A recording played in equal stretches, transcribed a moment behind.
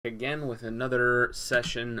Again with another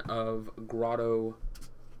session of Grotto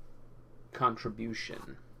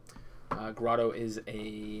contribution. Grotto is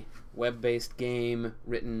a web-based game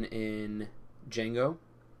written in Django,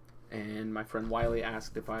 and my friend Wiley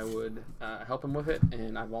asked if I would help him with it,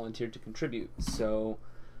 and I volunteered to contribute, so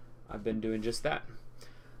I've been doing just that.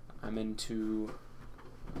 I've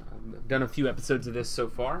done a few episodes of this so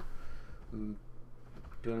far. I'm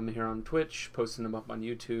doing them here on Twitch, posting them up on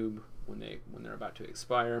YouTube when they're about to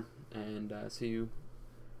expire, and so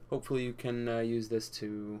hopefully you can use this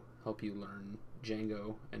to help you learn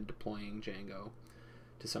Django and deploying Django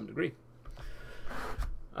to some degree.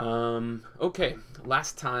 Okay,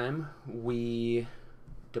 last time we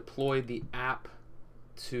deployed the app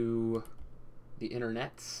to the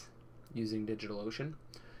internets using DigitalOcean,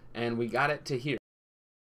 and we got it to here.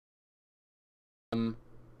 It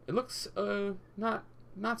looks not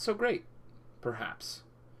so great, perhaps.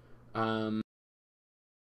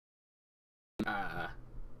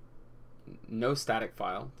 No static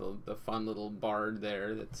file, the fun little bard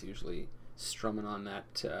there that's usually strumming on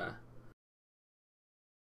that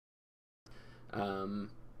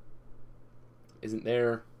isn't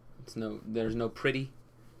there. There's no pretty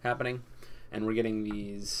happening, and we're getting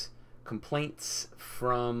these complaints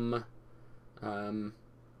from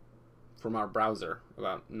our browser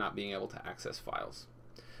about not being able to access files.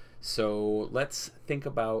 So let's think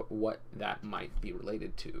about what that might be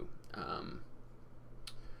related to.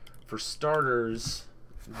 For starters,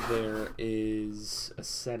 there is a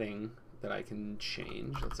setting that I can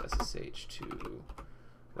change. Let's SSH to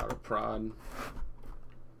Grotto prod.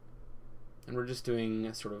 And we're just doing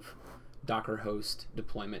a sort of Docker host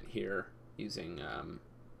deployment here using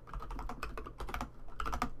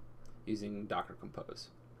Docker Compose.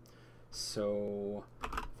 So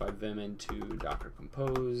if I vim into Docker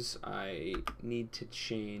Compose, I need to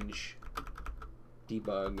change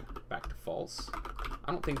debug back to false.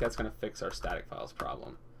 I don't think that's going to fix our static files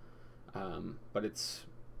problem, but it's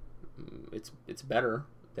better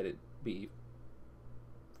that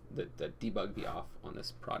that debug be off on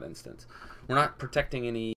this prod instance. We're not protecting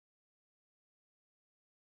any,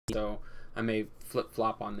 so I may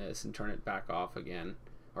flip-flop on this and turn it back off again,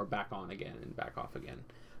 or back on again and back off again.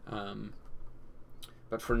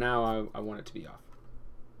 But for now, I want it to be off.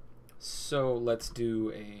 So let's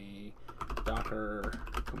do a Docker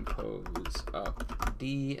Compose up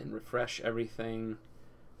D and refresh everything.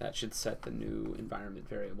 That should set the new environment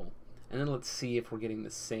variable. And then let's see if we're getting the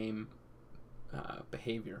same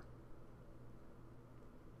behavior.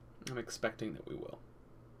 I'm expecting that we will.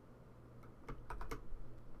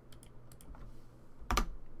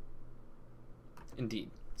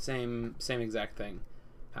 Indeed, same exact thing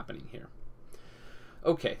happening here.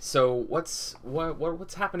 Okay, so what's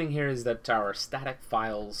happening here is that our static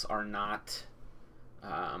files are not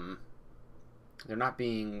they're not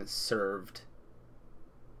being served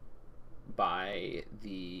by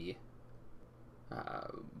the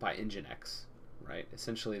by Nginx, right?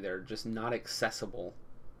 Essentially, they're just not accessible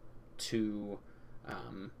to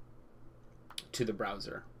the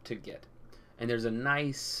browser to get. And there's a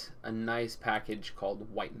nice package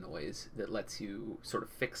called White Noise that lets you sort of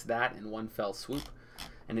fix that in one fell swoop,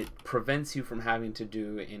 and it prevents you from having to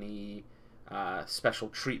do any special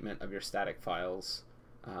treatment of your static files,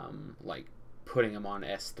 like putting them on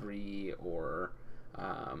S3 or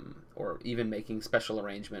even making special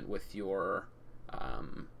arrangement with your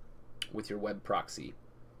web proxy.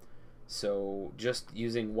 So just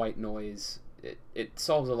using White Noise, it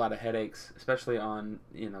solves a lot of headaches, especially on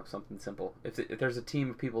something simple. If there's a team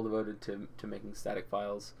of people devoted to making static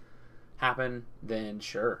files happen, then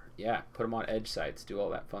sure, yeah, put them on edge sites, do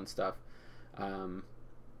all that fun stuff. But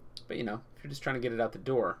if you're just trying to get it out the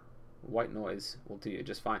door, White Noise will do you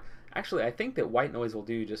just fine. Actually, I think that White Noise will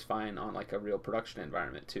do you just fine on like a real production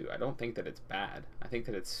environment too. I don't think that it's bad. I think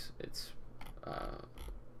that it's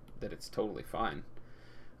totally fine.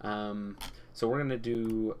 So we're gonna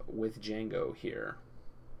do with Django here,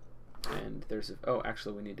 and there's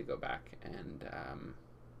actually we need to go back and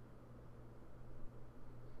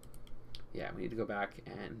yeah, we need to go back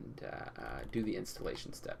and do the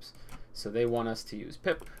installation steps. So they want us to use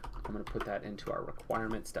pip. I'm going to put that into our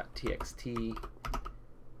requirements.txt,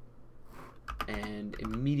 and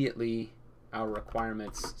immediately our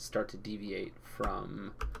requirements start to deviate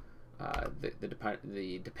from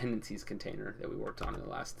the dependencies container that we worked on in the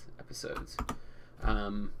last episodes.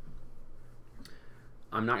 I'm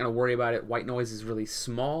not going to worry about it. White Noise is really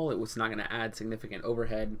small. It was not going to add significant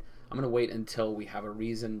overhead. I'm going to wait until we have a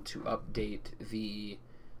reason to update the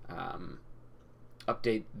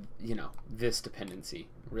this dependency,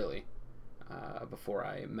 really, before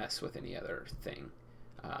I mess with any other thing.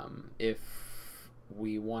 If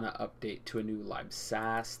we want to update to a new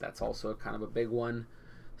libsass, that's also a kind of a big one.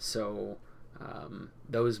 So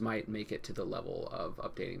those might make it to the level of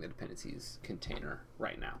updating the dependencies container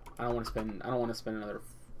right now. I don't want to spend another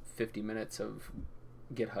 50 minutes of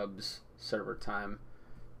GitHub's server time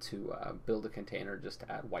to build a container just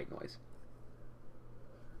to add white noise.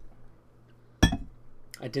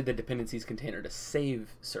 I did the dependencies container to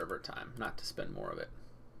save server time, not to spend more of it.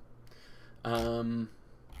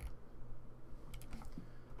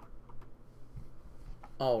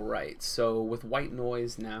 All right, so with white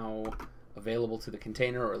noise now available to the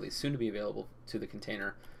container, or at least soon to be available to the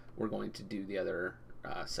container, we're going to do the other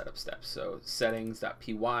setup steps. So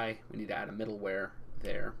settings.py, we need to add a middleware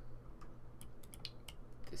there.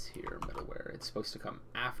 This here middleware, it's supposed to come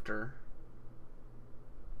after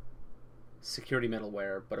security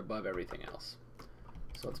middleware, but above everything else.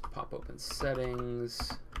 So let's pop open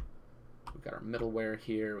settings. We've got our middleware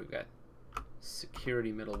here. We've got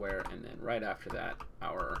security middleware, and then right after that,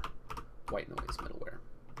 our white noise middleware.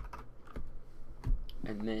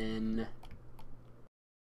 And then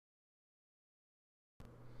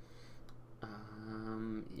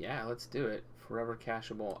yeah, let's do it. Forever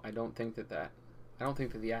cacheable. I don't think that the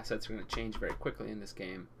assets are going to change very quickly in this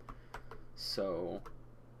game. So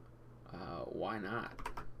why not?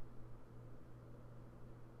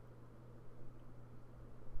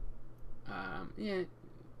 Yeah.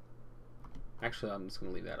 Actually, I'm just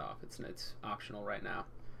going to leave that off. It's optional right now.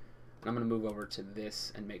 And I'm going to move over to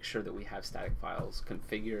this and make sure that we have static files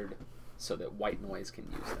configured so that white noise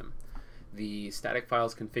can use them. The static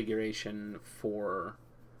files configuration for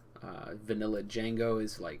vanilla Django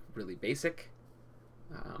is like really basic.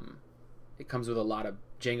 It comes with a lot of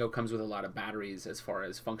Django comes with a lot of batteries as far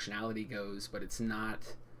as functionality goes, but it's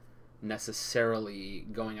not necessarily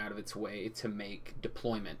going out of its way to make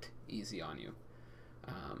deployment easy on you.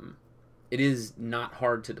 It is not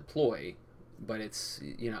hard to deploy, but it's,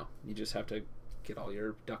 you know, you just have to get all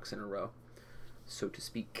your ducks in a row, so to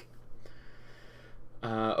speak.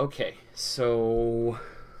 Okay, so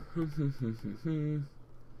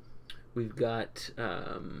we've got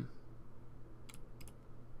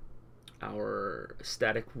our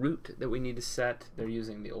static root that we need to set. They're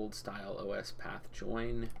using the old style OS path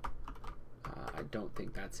join. I don't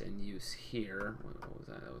think that's in use here. What was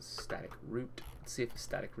that? That was static root. Let's see if a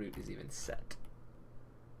static root is even set.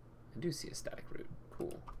 I do see a static root.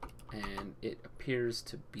 Cool. And it appears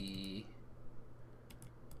to be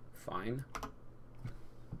fine.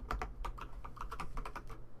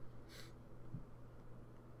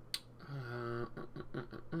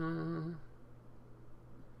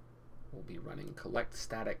 We'll be running collect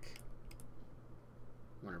static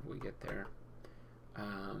whenever we get there.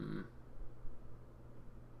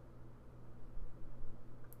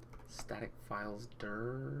 Static files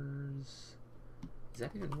dirs. Is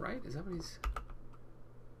that even right? Is that what he's...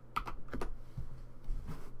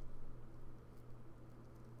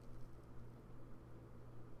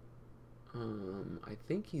 I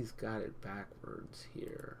think he's got it backwards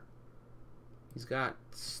here. He's got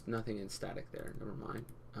nothing in static there. Never mind.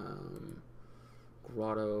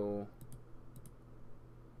 Grotto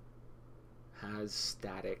has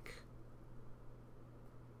static.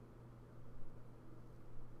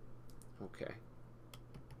 Okay.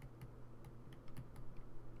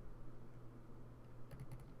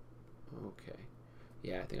 Okay.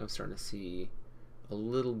 Yeah, I think I'm starting to see a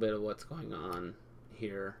little bit of what's going on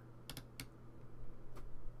here.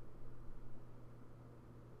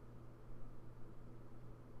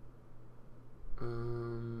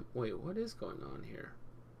 Wait, what is going on here?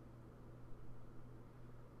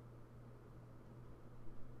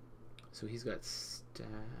 So he's got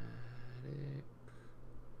static.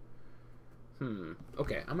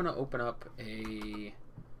 Okay, I'm gonna open up a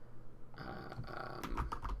I'm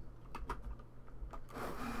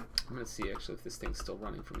gonna see actually if this thing's still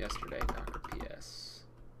running from yesterday. Docker ps.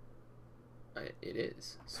 It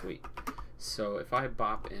is. Sweet. So if I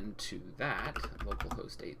bop into that,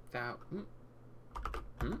 localhost 8000.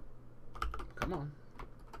 Come on.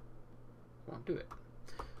 Won't do it.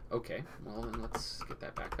 Okay, well then let's get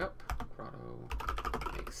that back up. Grotto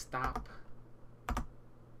make stop.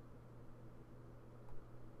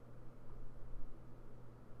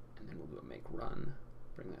 And then we'll do a make run.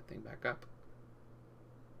 Bring that thing back up.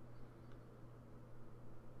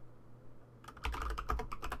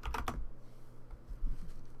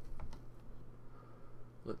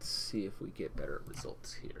 Let's see if we get better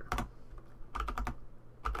results here.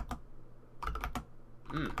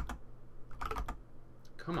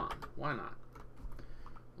 Come on, why not?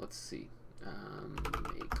 Let's see.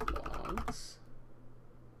 Make logs.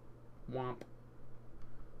 Womp.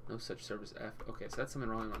 No such service F. Okay, so that's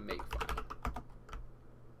something wrong with my make file.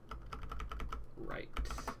 Right.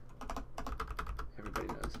 Everybody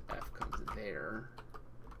knows F comes there.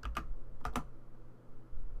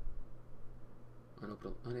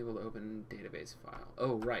 Unable to open database file.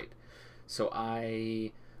 Oh, right. So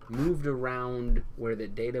I moved around where the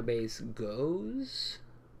database goes.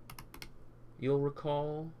 You'll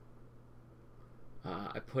recall.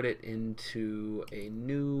 I put it into a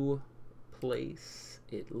new place.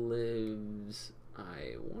 It lives,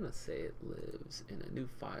 I want to say it lives in a new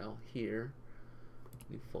file here.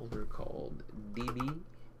 New folder called DB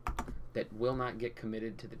that will not get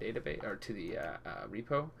committed to the database or to the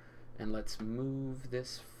repo. And let's move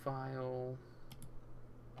this file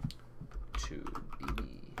to DB.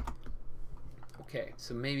 Okay,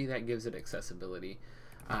 so maybe that gives it accessibility.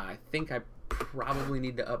 I think I probably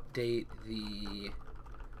need to update the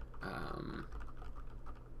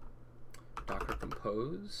Docker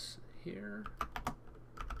Compose here.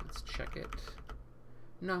 Let's check it.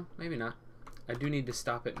 No, maybe not. I do need to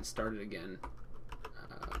stop it and start it again.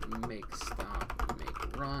 Make stop,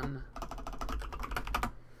 make run.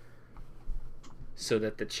 So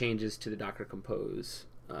that the changes to the Docker Compose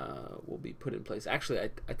will be put in place. Actually,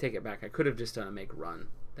 I take it back. I could have just done a make run.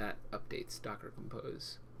 That updates Docker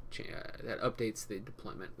Compose. That updates the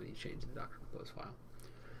deployment when you change the Docker Compose file.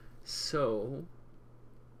 So,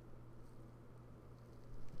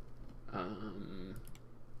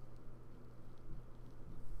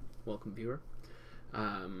 welcome viewer.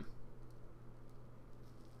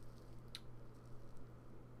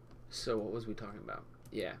 So what was we talking about?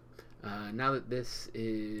 Yeah. Now that this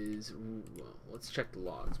is, well, let's check the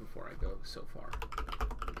logs before I go so far.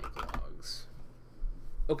 Make logs.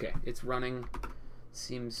 Okay, it's running.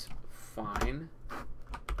 Seems fine,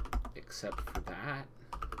 except for that.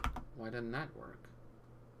 Why doesn't that work?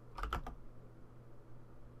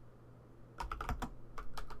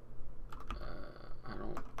 I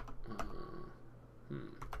don't.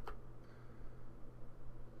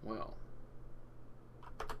 Well.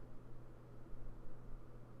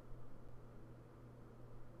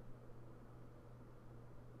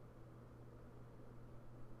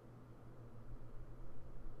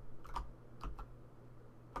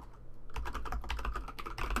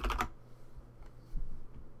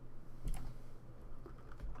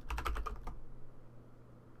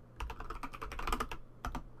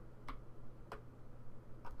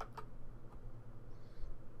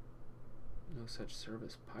 No such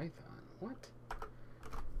service Python. What?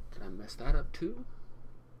 Did I mess that up too?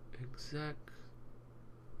 Exec.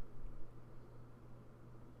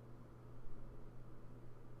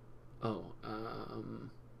 Oh,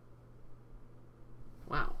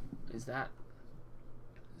 wow. Is that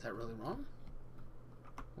really wrong?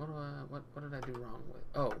 What did I do wrong with?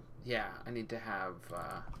 Oh, yeah, I need to have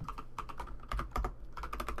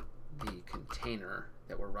the container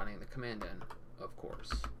that we're running the command in, of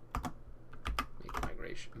course.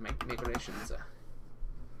 Migrations.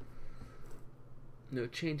 No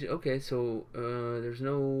change. Okay, so there's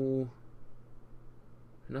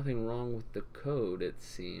nothing wrong with the code. It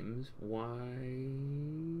seems. Why?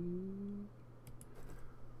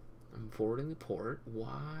 I'm forwarding the port.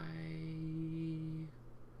 Why?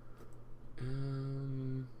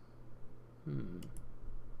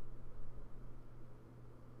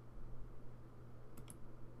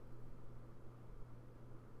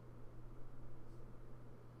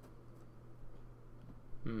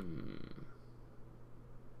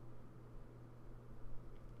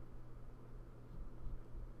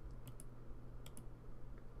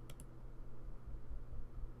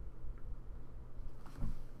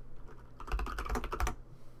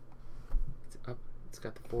 It's up. It's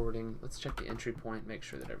got the forwarding. Let's check the entry point. Make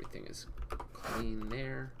sure that everything is clean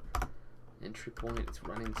there. Entry point. It's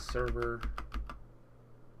running server.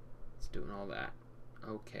 It's doing all that.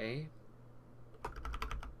 Okay.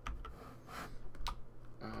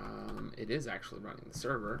 It is actually running the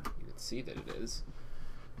server. You can see that it is.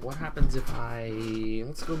 What happens if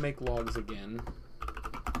let's go make logs again.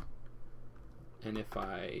 And if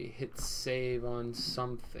I hit save on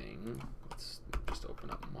something, let's just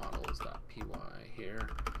open up models.py here.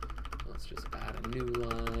 Let's just add a new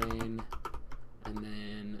line. And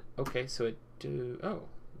then, okay, so it oh,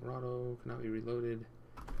 Grotto cannot be reloaded.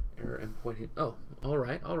 Error endpoint hit. Oh, all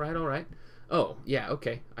right. Oh, yeah,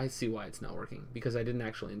 okay. I see why it's not working, because I didn't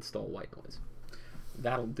actually install white noise.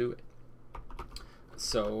 That'll do it.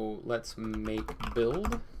 So let's make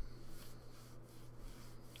build.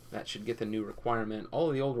 That should get the new requirement. All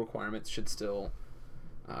of the old requirements should still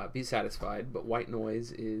be satisfied, but white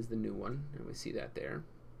noise is the new one, and we see that there.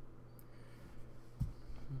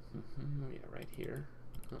 Yeah, right here.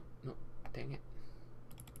 Oh, no, dang it.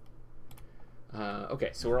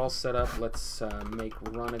 Okay, so we're all set up. Let's make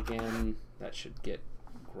run again. That should get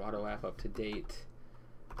Grotto app up to date.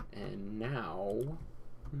 And now,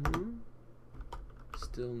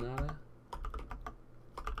 still nada.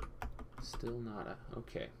 Still nada.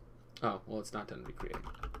 Okay. Oh, well, it's not done recreating.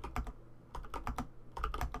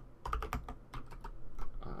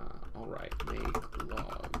 All right, make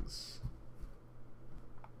logs.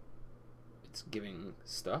 It's giving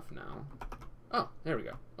stuff now. Oh, there we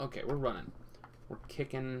go. Okay, we're running. We're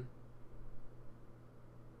kicking.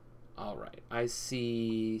 All right, I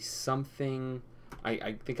see something.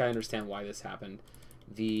 I think I understand why this happened.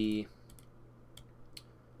 The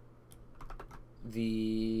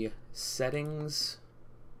settings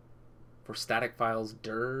for static files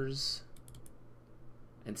dirs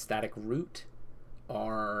and static root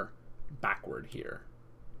are backward here.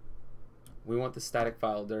 We want the static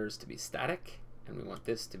file dirs to be static, and we want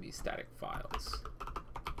this to be static files.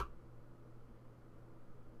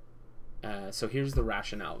 So here's the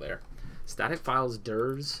rationale there. Static files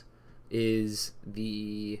dirs is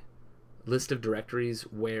the list of directories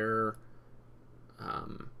where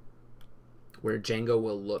Django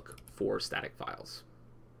will look for static files.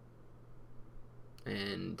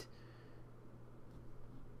 And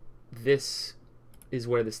this is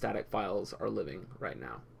where the static files are living right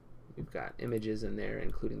now. We've got images in there,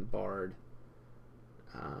 including Bard.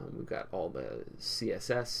 We've got all the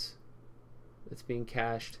CSS that's being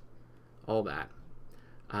cached, all that.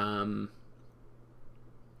 The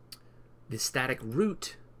static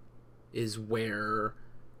root is where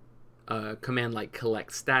a command like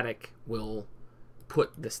collect static will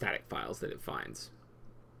put the static files that it finds.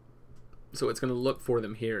 So it's going to look for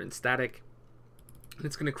them here in static.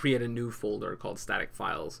 It's going to create a new folder called static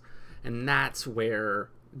files, and that's where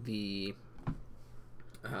the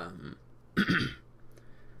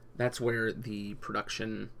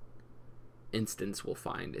production instance will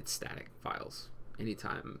find its static files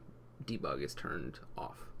anytime debug is turned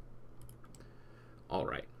off. All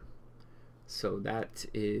right, so that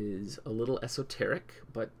is a little esoteric,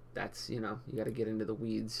 but that's, you know, you got to get into the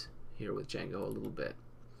weeds here with Django a little bit.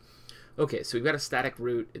 Okay, so we've got a static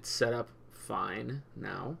root. It's set up fine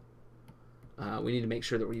now. We need to make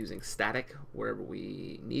sure that we're using static wherever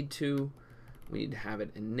we need to. We need to have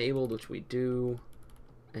it enabled, which we do.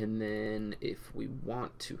 And then if we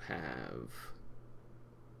want to have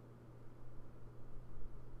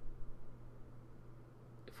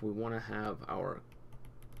our,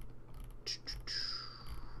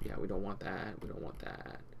 yeah, we don't want that. We don't want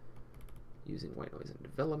that. Using white noise in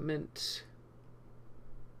development.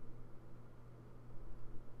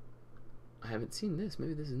 I haven't seen this.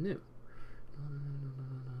 Maybe this is new.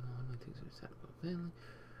 In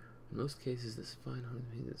most cases, this is fine.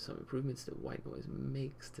 Some improvements that white noise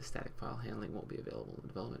makes to static file handling won't be available in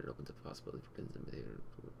development. It opens up the possibility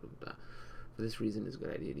for this reason, it's a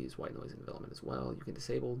good idea to use white noise in development as well. You can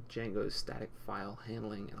disable Django's static file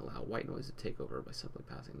handling and allow white noise to take over by simply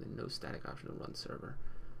passing the no static option to run server.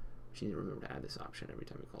 But you need to remember to add this option every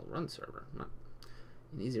time you call run server.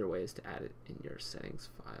 An easier way is to add it in your settings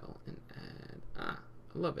file and add. I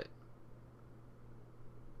love it.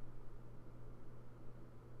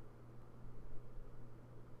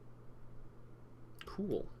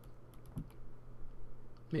 Cool.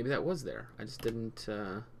 Maybe that was there. I just didn't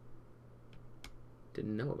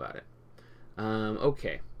know about it.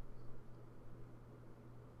 Okay.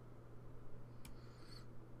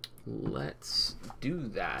 Let's do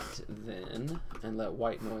that then and let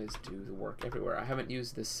white noise do the work everywhere. I haven't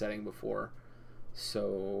used this setting before,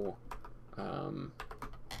 so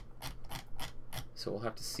we'll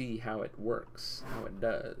have to see how it works, how it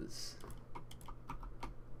does.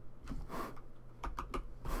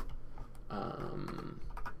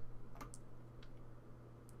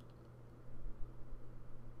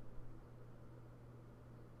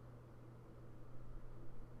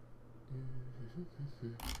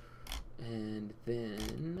 And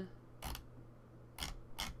then,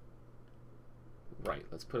 right,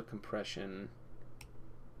 let's put a compression.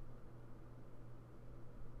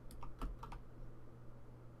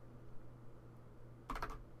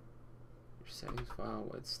 Your settings file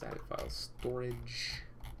with static file storage.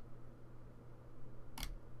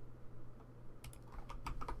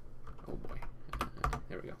 Oh boy,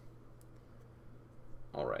 there we go.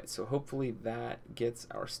 All right, so hopefully that gets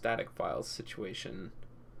our static files situation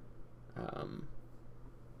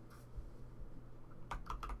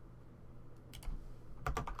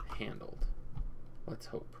handled. Let's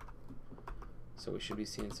hope. So we should be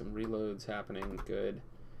seeing some reloads happening. Good.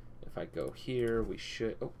 If I go here, we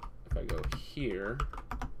should. Oh, if I go here,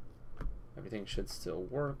 Everything should still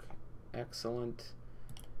work. Excellent.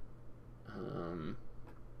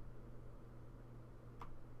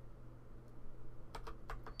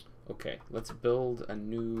 Okay, let's build a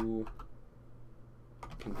new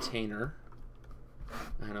container.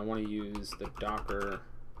 And I want to use the Docker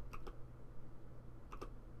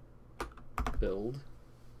build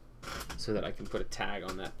so that I can put a tag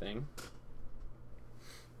on that thing.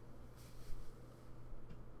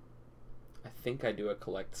 I think I do a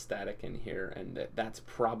collect static in here, and that's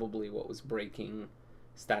probably what was breaking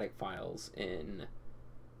static files in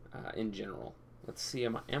general. Let's see,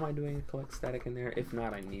 am I doing a collect static in there? If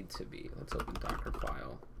not, I need to be. Let's open Docker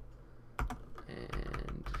file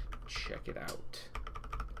and check it out.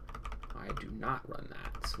 I do not run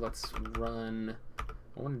that. So let's run,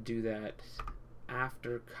 I want to do that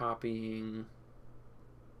after copying.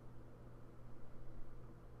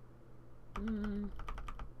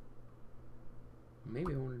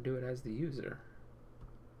 Maybe I want to do it as the user.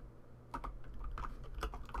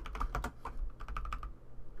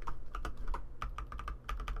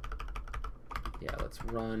 Yeah, let's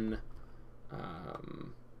run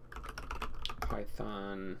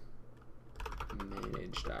Python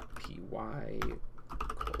manage.py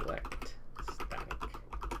collect static.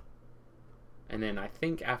 And then I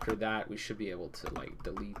think after that we should be able to like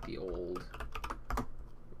delete the old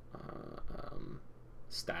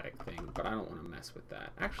static thing, but I don't want to mess with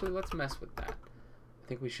that. Actually, let's mess with that. I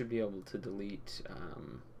think we should be able to delete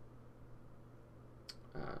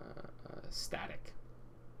static.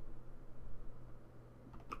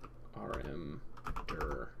 rm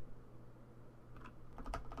dir.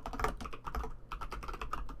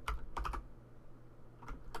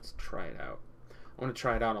 Let's try it out. I want to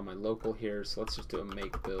try it out on my local here, so let's just do a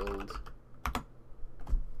make build.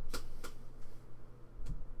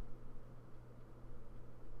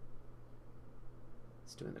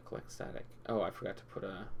 It's doing the collect static. Oh, I forgot to put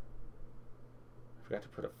a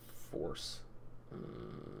force.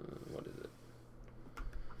 What is it?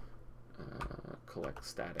 Collect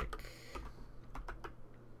static.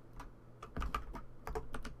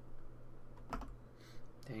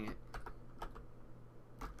 Dang it.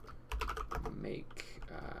 Make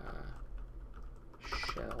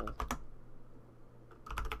shell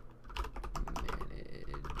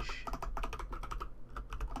manage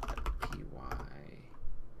py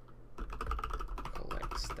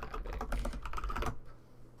collect static help.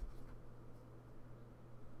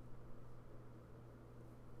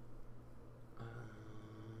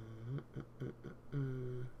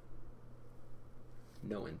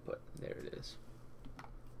 No input. There it is.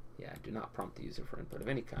 Yeah, do not prompt the user for input of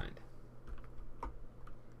any kind.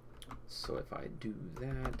 So if I do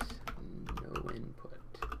that, no input.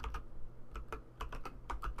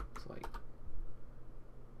 It's like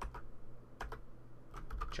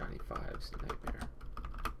Johnny Five's nightmare.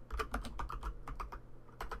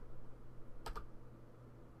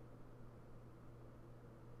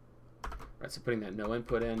 Right, so putting that no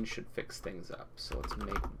input in should fix things up. So let's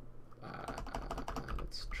make,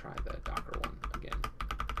 let's try the Docker one again.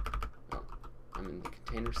 Oh, I'm in the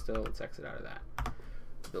container still. Let's exit out of that.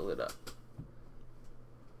 Build it up.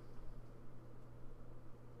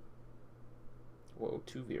 Whoa,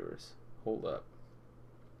 2 viewers. Hold up.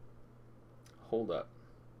 Hold up.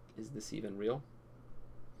 Is this even real?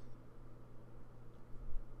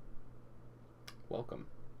 Welcome.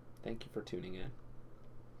 Thank you for tuning in.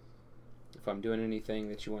 If I'm doing anything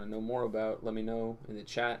that you want to know more about, let me know in the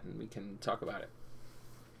chat and we can talk about it.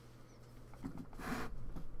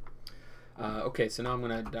 Okay, so now I'm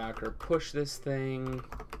going to Docker push this thing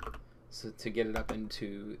so to get it up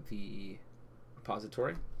into the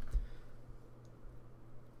repository.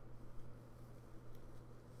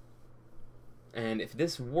 And if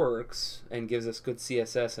this works and gives us good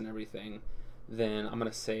CSS and everything, then I'm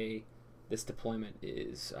going to say this deployment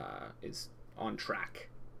is on track.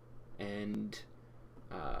 And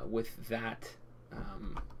with that,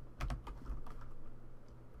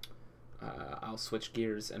 I'll switch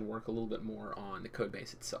gears and work a little bit more on the code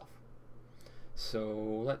base itself.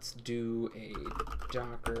 So let's do a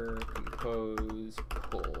docker compose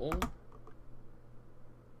pull.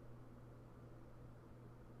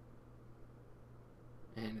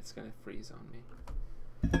 And it's going to freeze on me.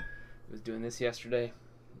 It was doing this yesterday,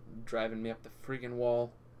 driving me up the friggin'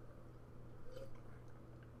 wall.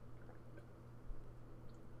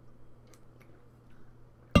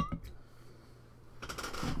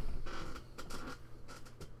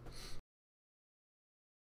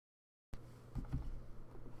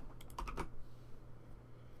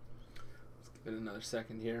 Give it another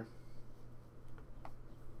second here.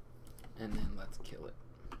 And then let's kill it.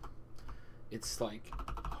 It's like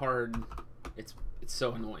hard It's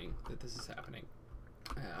so annoying that this is happening.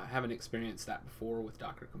 I haven't experienced that before with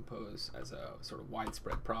Docker Compose as a sort of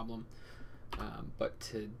widespread problem. But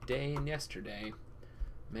today and yesterday,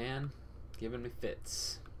 man, giving me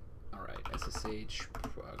fits. All right, SSH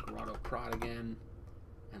Grotto prod again,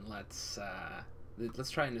 and let's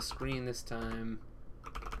try in a screen this time.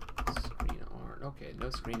 Screen on. Okay, no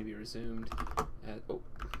screen to be resumed.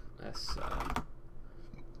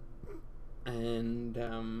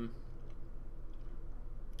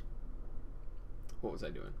 What was I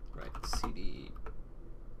doing? Right, CD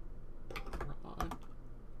prod,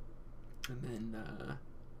 and then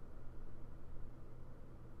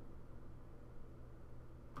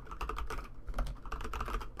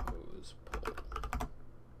pose pull.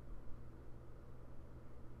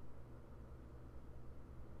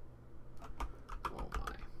 Oh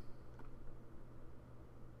my.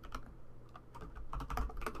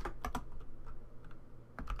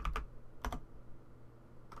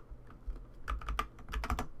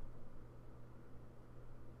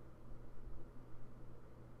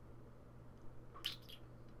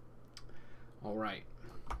 All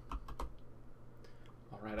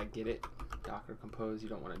right, I get it. Docker Compose, you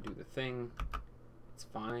don't want to do the thing. It's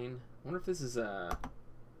fine. I wonder if this is like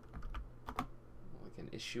an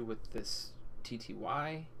issue with this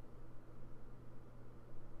TTY.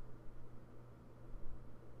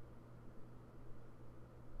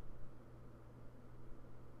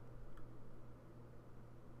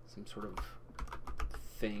 Some sort of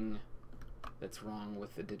thing that's wrong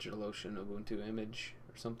with the DigitalOcean Ubuntu image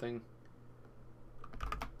or something.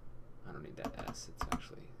 I don't need that S. It's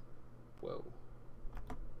actually, whoa.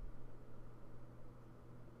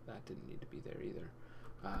 That didn't need to be there either.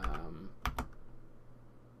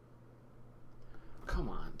 Come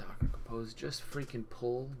on, Docker Compose, just freaking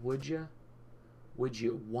pull, would you? Would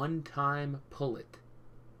you one time pull it?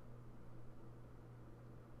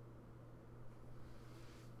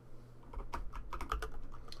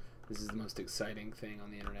 This is the most exciting thing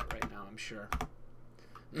on the internet right now, I'm sure.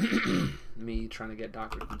 Me trying to get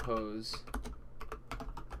Docker Compose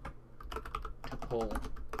to pull.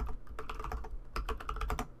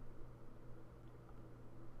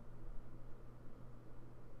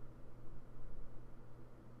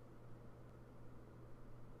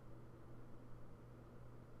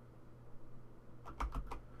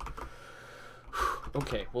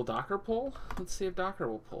 Okay, will Docker pull? Let's see if Docker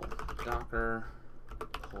will pull. Docker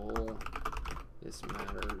pull. This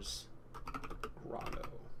matters. Grotto.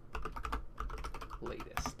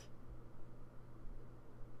 Latest.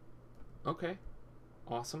 Okay.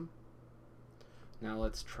 Awesome. Now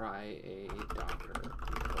let's try a Docker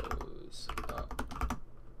Compose up.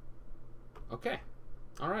 Okay.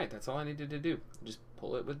 Alright, that's all I needed to do. Just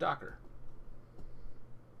pull it with Docker.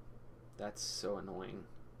 That's so annoying.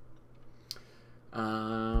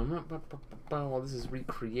 While this is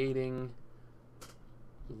recreating,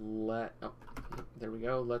 there we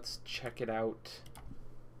go. Let's check it out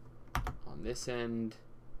on this end.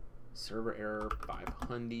 Server error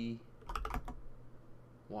 500.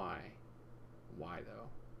 Why? Why though?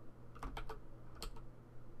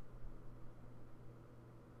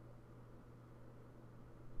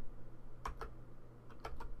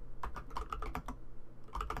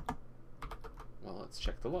 Well, let's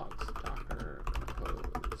check the logs. Docker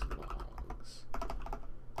compose logs.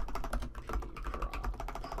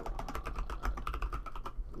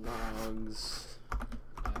 Logs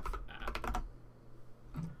fapp.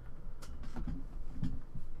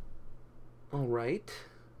 All right.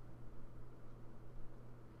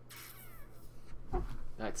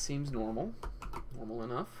 That seems normal. Normal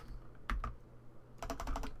enough.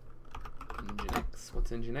 Nginx.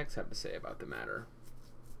 What's Nginx have to say about the matter?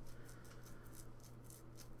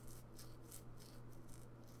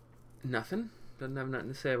 Nothing. Doesn't have nothing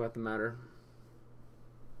to say about the matter.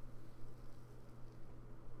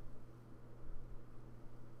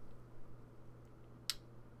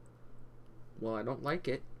 Well, I don't like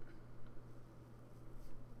it.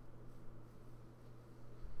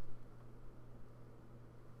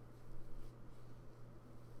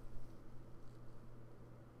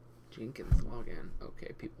 Jenkins login.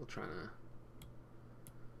 Okay, people trying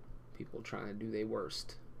to do their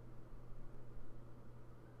worst.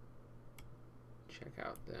 Check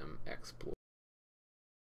out them exploit.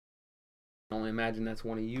 I can only imagine that's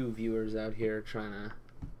one of you viewers out here trying to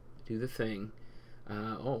do the thing.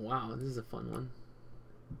 Oh wow, this is a fun one.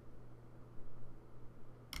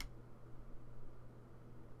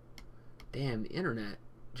 Damn, the internet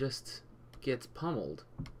just gets pummeled.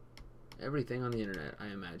 Everything on the internet, I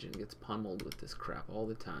imagine, gets pummeled with this crap all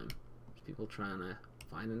the time. There's people trying to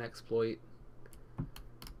find an exploit.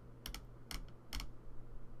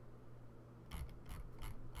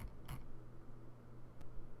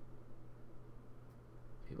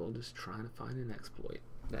 people just trying to find an exploit.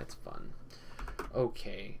 That's fun.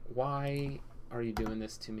 Okay, why are you doing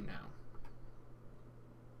this to me now?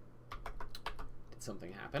 Did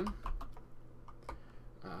something happen?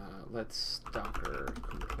 Let's Docker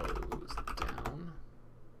compose down.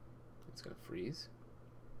 It's gonna freeze.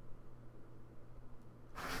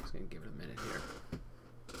 I'm just gonna give it a minute here.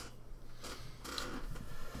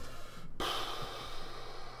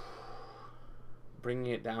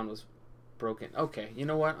 Bringing it down was broken. Okay, you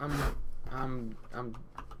know what? I'm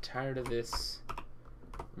tired of this.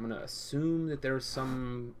 I'm gonna assume that there's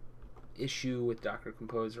some issue with Docker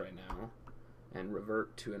Compose right now and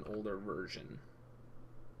revert to an older version.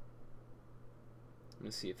 I'm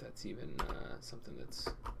gonna see if that's even something that's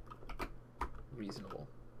reasonable.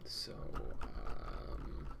 So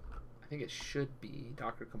I think it should be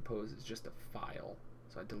Docker Compose is just a file.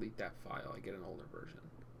 So I delete that file, I get an older version.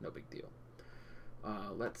 No big deal.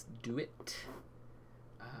 Let's do it.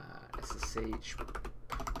 SSH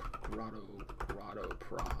grotto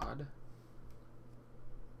prod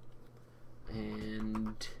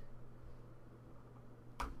and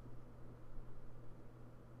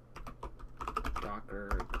Docker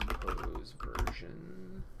Compose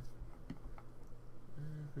version.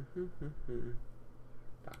 Docker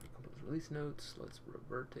Compose release notes. Let's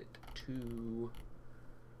revert it to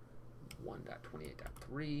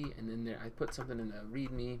 1.28.3, and then there I put something in the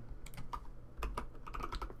README.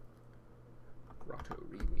 Grotto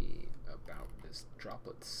README about this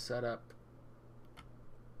droplet setup.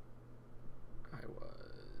 I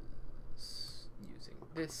was using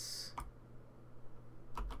this.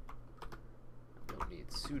 I don't need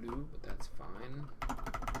sudo, but that's fine.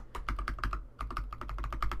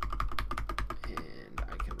 And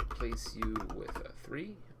I can replace you with a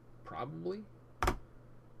 3, probably,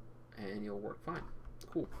 and you'll work fine.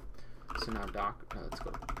 Cool. So now let's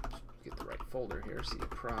go get the right folder here. See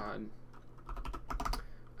prod.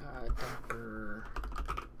 Docker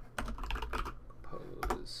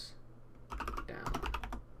Compose down.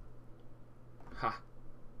 Ha.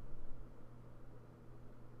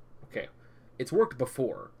 Okay, it's worked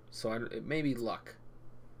before, so it may be luck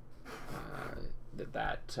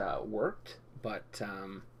that worked, but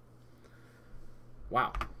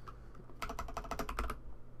wow.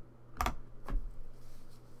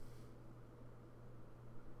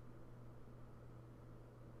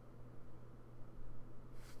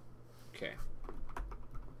 Okay.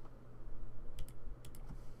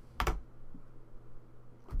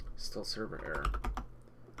 Still server error.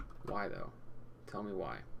 Why though? Tell me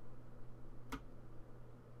why.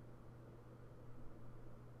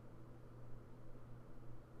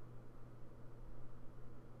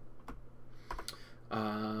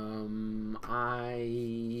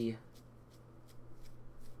 I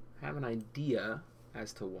have an idea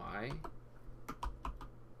as to why.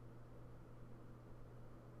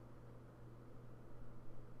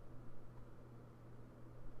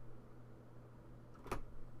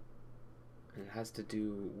 And it has to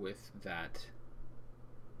do with that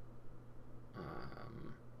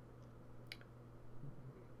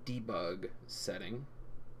debug setting.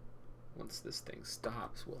 Once this thing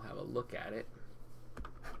stops, we'll have a look at it.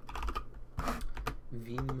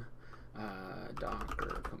 Vim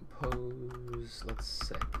Docker Compose. Let's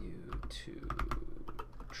set you to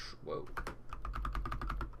whoa.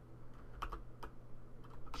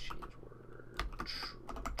 Change word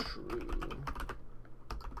true.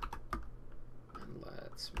 And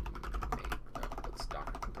let's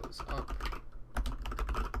Docker Compose up.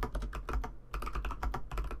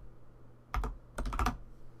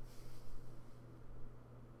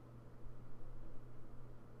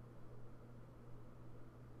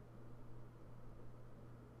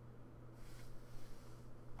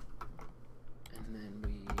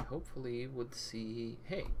 Hopefully would see,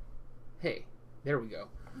 hey, there we go.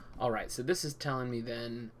 All right, so this is telling me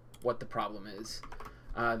then what the problem is.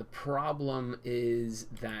 The problem is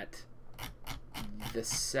that the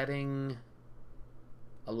setting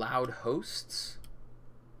allowed hosts,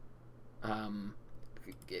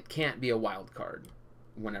 it can't be a wildcard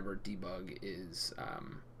whenever debug is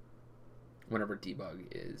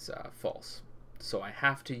false. So I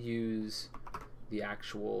have to use the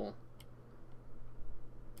actual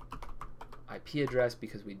IP address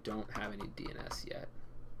because we don't have any DNS yet.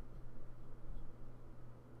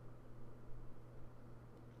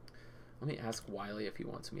 Let me ask Wiley if he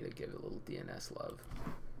wants me to give a little DNS love.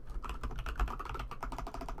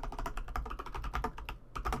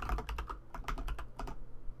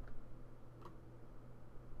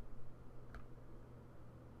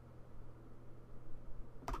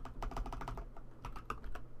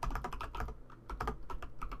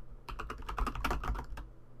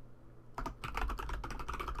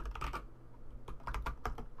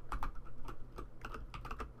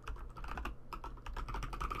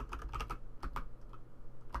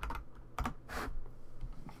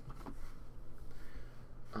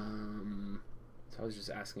 I was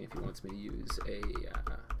just asking if he wants me to use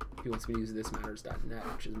if he wants me to use thismatters.net,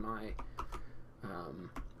 which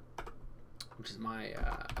is my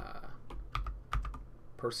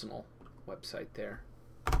personal website there.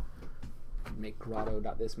 I'd make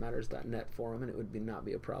grotto.thismatters.net for him, and it would not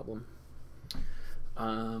be a problem.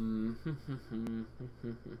 All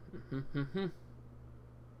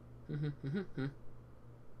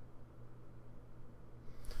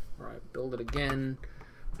right, build it again.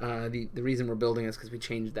 The reason we're building is because we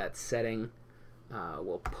changed that setting.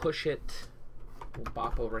 We'll push it. We'll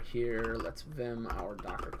bop over here. Let's vim our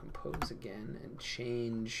Docker compose again and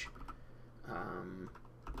change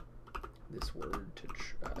this word to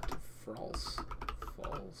false.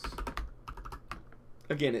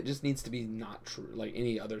 Again, it just needs to be not true, like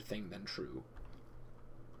any other thing than true,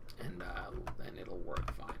 and it'll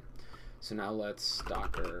work fine. So now let's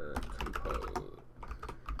Docker compose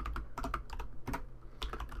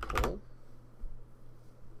pull,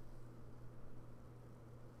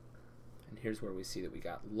 and here's where we see that we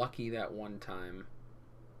got lucky that one time.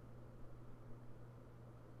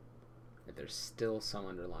 That there's still some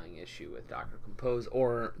underlying issue with Docker compose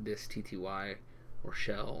or this TTY or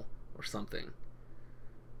shell or something.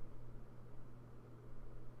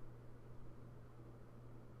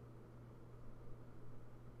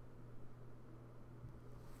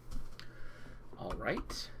 All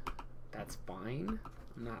right, that's fine.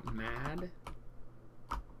 I'm not mad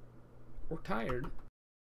or tired.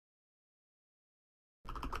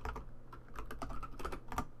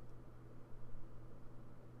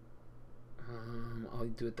 I'll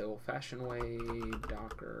do it the old-fashioned way.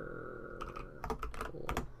 Docker pull.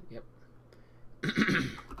 Yep.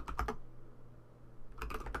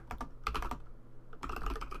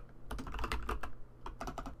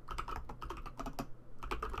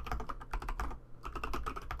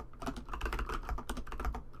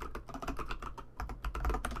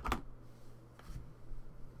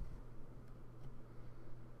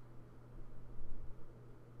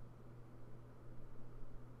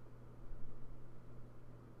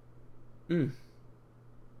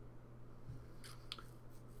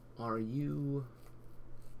 Are you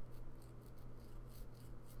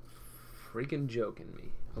freaking joking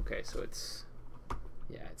me? Okay, so it's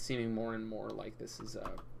seeming more and more like this is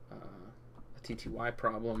a TTY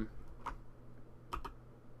problem.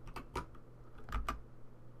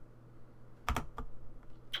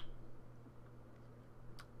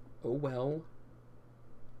 Oh well,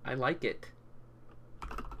 I like it.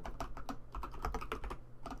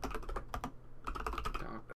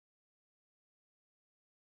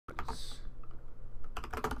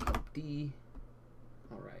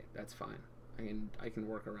 All right, that's fine. I can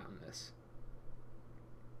work around this.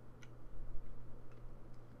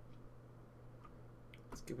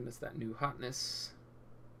 It's giving us that new hotness.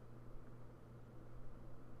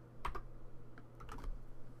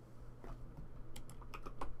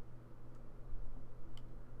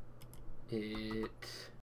 It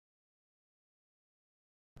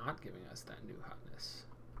not giving us that new hotness.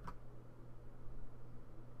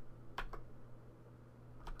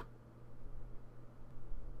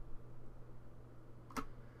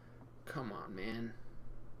 Come on, man.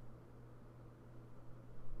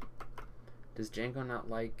 Does Django not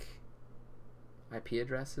like IP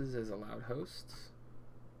addresses as allowed hosts?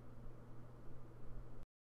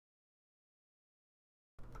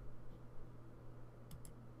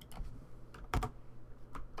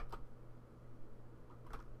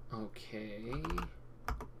 Okay.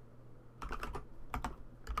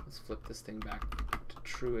 Let's flip this thing back to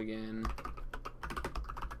true again.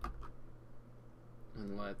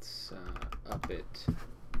 And let's up it.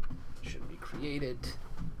 Should be created.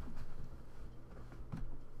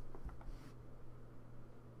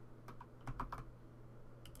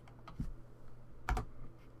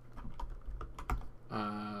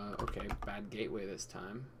 Okay, bad gateway this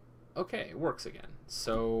time. Okay, it works again.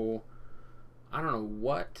 So I don't know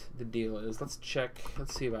what the deal is. Let's check.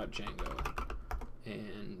 Let's see about Django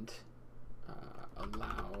and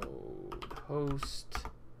allowed host.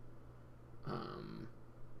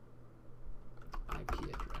 IP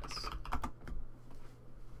address.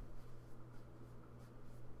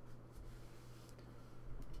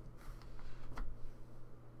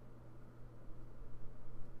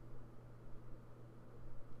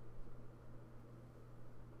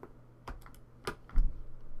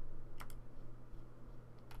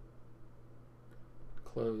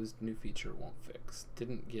 Closed, new feature won't fix.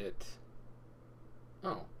 Didn't get.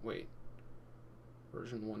 Oh, wait.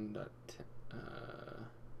 Version 1.10.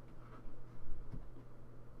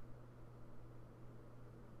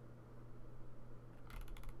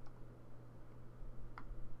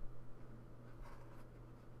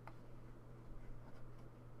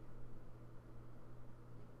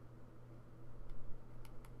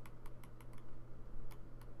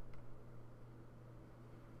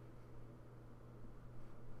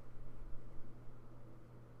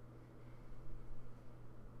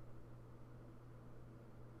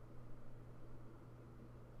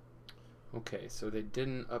 Okay, so they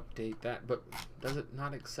didn't update that, but does it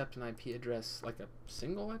not accept an IP address, like a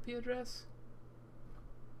single IP address?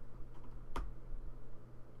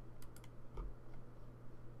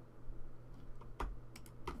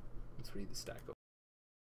 Let's read the stack.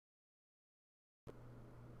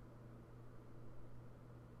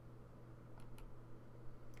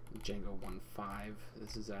 Django 1.5,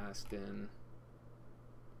 this is asked in.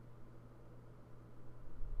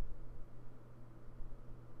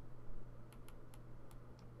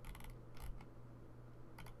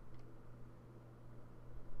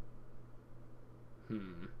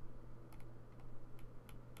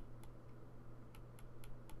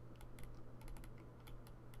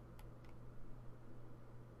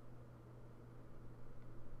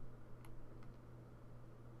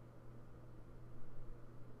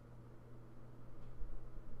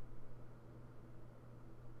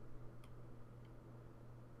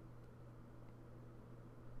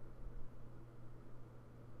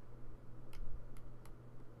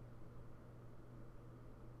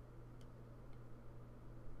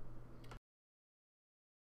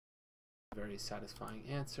 Very satisfying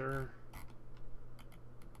answer.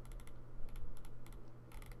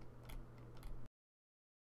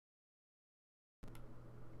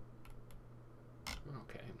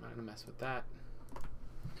 Okay, I'm not gonna mess with that.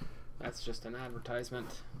 That's just an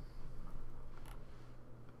advertisement.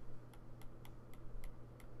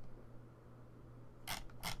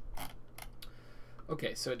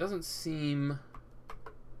 Okay, so it doesn't seem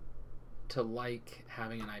to like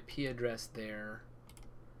having an IP address there.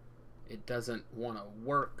 It doesn't want to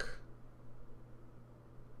work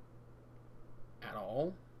at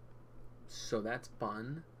all, so that's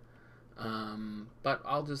fun. But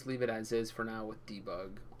I'll just leave it as is for now with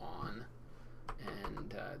debug on,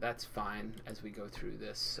 and that's fine as we go through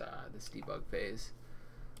this this debug phase.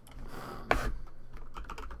 I'm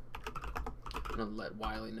gonna let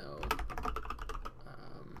Wiley know.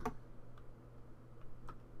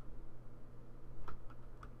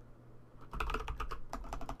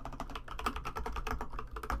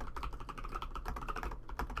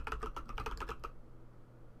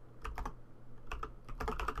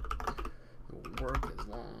 Work as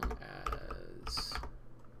long as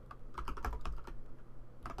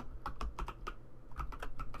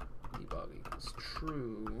debug equals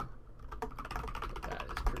true, but that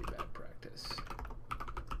is pretty bad practice.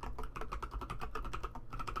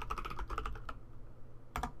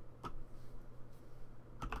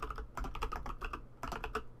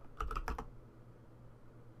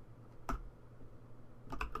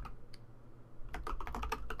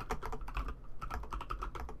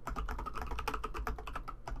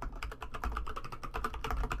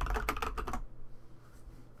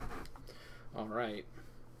 All right.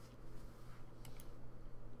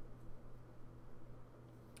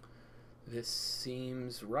 This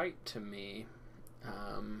seems right to me.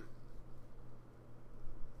 I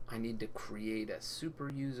need to create a super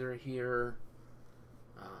user here.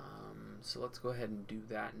 So let's go ahead and do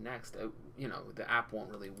that next. You know, the app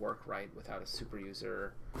won't really work right without a super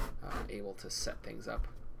user able to set things up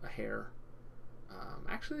a hair.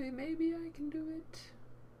 Actually, maybe I can do it.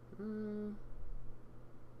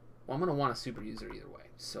 Well, I'm going to want a super user either way,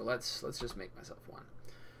 so let's just make myself one.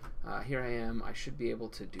 Here I am. I should be able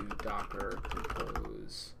to do docker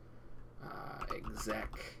compose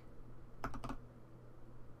exec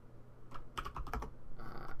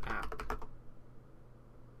app,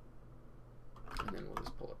 and then we'll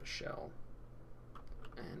just pull up a shell,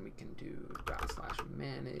 and we can do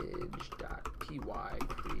 /manage.py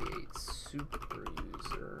create super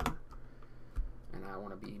user, and I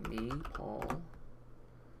want to be me, Paul.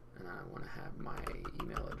 And I want to have my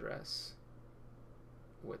email address,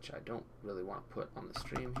 which I don't really want to put on the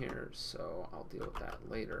stream here, so I'll deal with that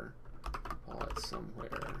later.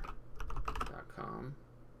 paul@somewhere.com.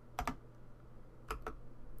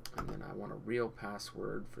 And then I want a real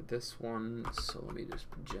password for this one, so let me just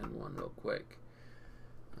gen one real quick.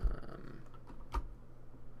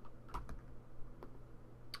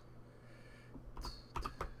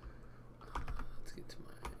 Let's get to my...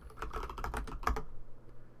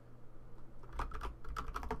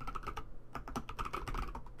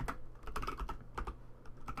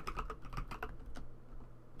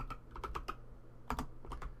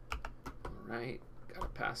 Alright, got a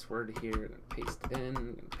password here, I'm going to paste it in, I'm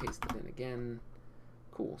going to paste it in again.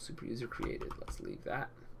 Cool, super user created, let's leave that.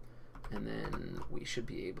 And then we should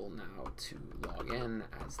be able now to log in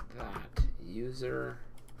as that user.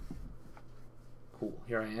 Cool,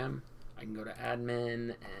 here I am. I can go to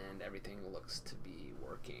admin and everything looks to be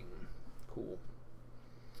working. Cool.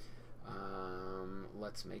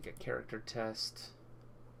 Let's make a character test.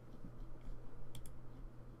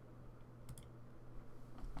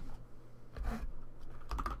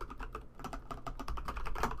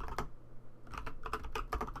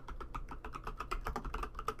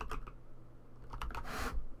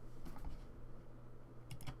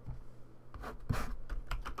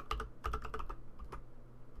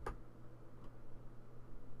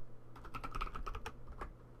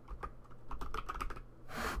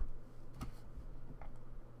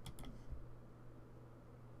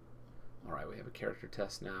 we have a character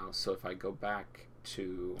test now. So if I go back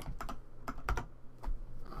to,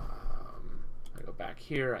 I go back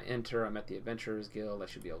here, I enter, I'm at the Adventurers Guild, I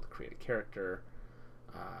should be able to create a character.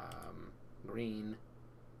 Green,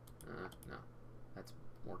 no, that's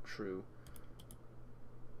more true.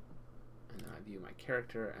 And then I view my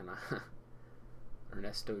character, and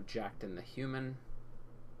Ernesto Jackton the human.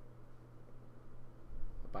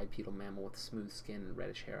 A bipedal mammal with smooth skin and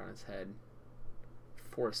reddish hair on his head.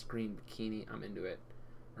 Forest green bikini, I'm into it.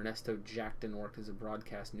 Ernesto Jackton worked as a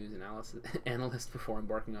broadcast news analyst before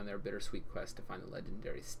embarking on their bittersweet quest to find the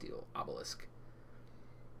legendary steel obelisk.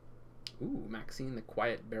 Ooh, Maxine the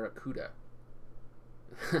Quiet Barracuda.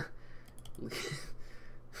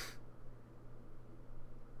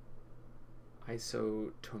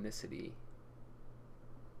 Isotonicity.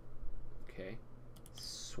 Okay.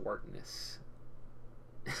 Swartness.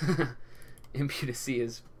 Impudency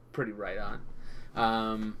is pretty right on.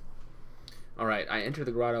 Alright, I enter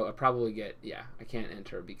the grotto. I probably get... Yeah, I can't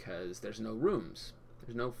enter because there's no rooms.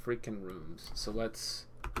 There's no freaking rooms. So let's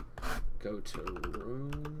go to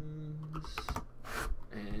rooms.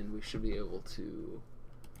 And we should be able to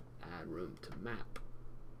add room to map.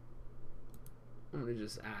 I'm going to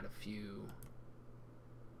just add a few...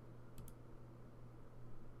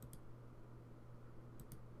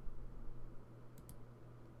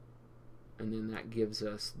 And then that gives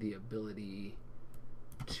us the ability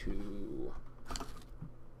to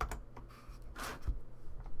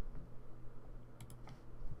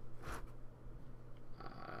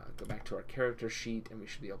go back to our character sheet, and we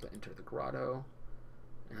should be able to enter the grotto.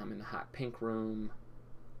 And I'm in the hot pink room.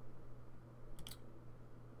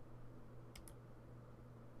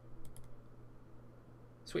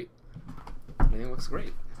 Sweet. Everything looks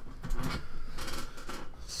great.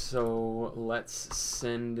 So let's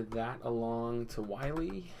send that along to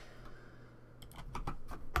Wiley.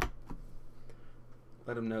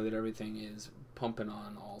 Let him know that everything is pumping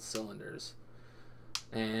on all cylinders.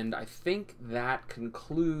 And I think that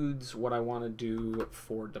concludes what I want to do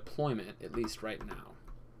for deployment, at least right now.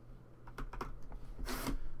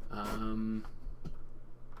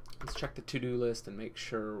 Let's check the to-do list and make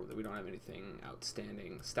sure that we don't have anything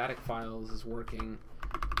outstanding. Static files is working.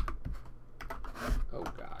 Oh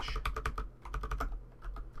gosh.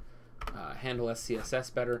 Handle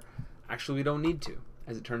SCSS better. Actually, we don't need to.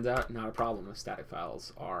 As it turns out, not a problem if static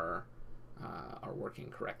files are working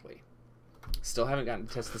correctly. Still haven't gotten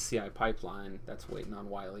to test the CI pipeline. That's waiting on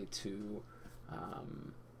Wiley to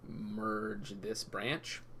merge this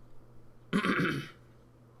branch.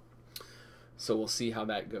 So we'll see how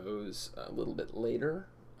that goes a little bit later.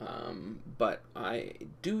 But I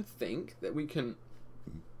do think that we can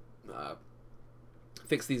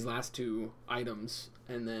fix these last two items,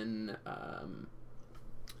 and then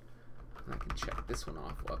I can check this one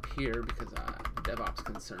off up here because DevOps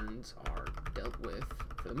concerns are dealt with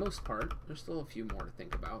for the most part. There's still a few more to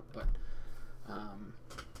think about, but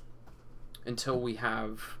until we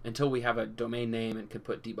have a domain name and can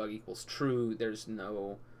put debug equals true, there's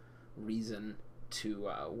no reason to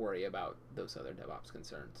worry about those other DevOps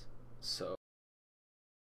concerns. So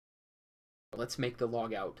let's make the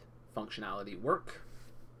logout functionality work.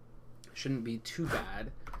 Shouldn't be too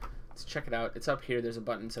bad. Let's check it out. It's up here. There's a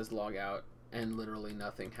button that says logout, and literally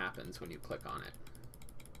nothing happens when you click on it.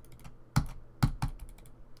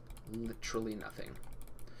 Literally nothing.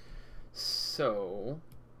 So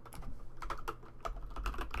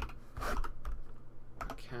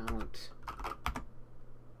account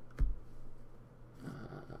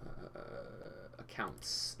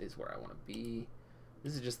accounts is where I want to be.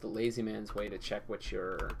 This is just the lazy man's way to check what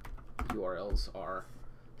your URLs are.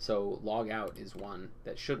 So logout is one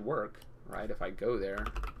that should work, right? If I go there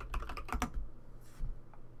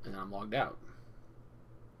and I'm logged out.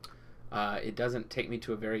 It doesn't take me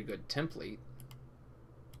to a very good template.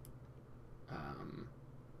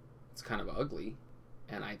 It's kind of ugly,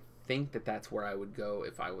 and I think that that's where I would go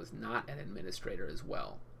if I was not an administrator as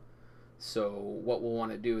well. So what we'll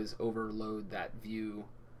want to do is overload that view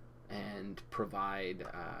and provide,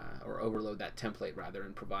 or overload that template rather,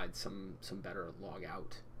 and provide some better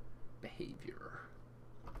logout behavior.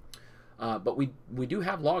 But we do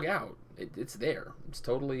have logout. It's there. It's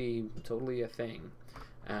totally a thing.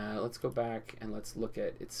 Let's go back and let's look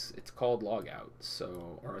at it's called logout.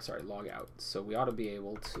 So, or sorry, logout. So we ought to be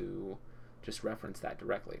able to just reference that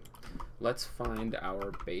directly. Let's find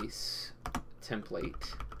our base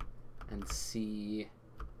template and see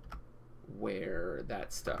where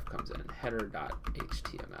that stuff comes in.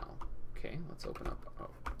 Header.html. Okay, let's open up.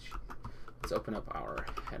 Let's open up our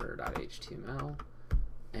header.html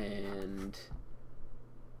and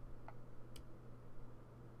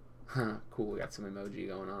Huh, cool, we got some emoji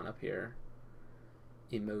going on up here.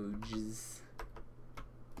 Emojis.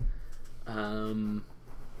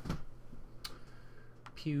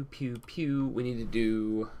 Pew, pew, pew. We need to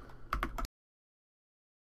do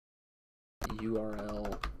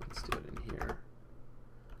URL. Let's do it in here.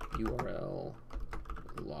 URL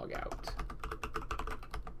logout.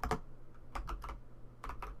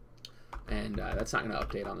 And that's not going to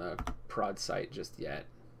update on the prod site just yet.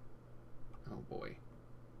 Oh boy.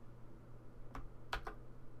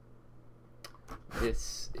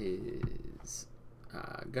 This is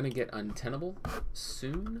going to get untenable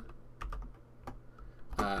soon.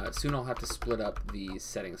 Soon I'll have to split up the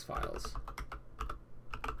settings files.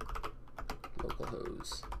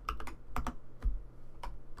 Localhost.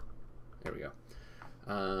 There we go.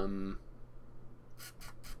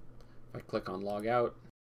 If I click on log out,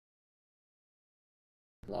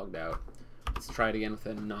 logged out. Let's try it again with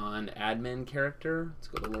a non-admin character. Let's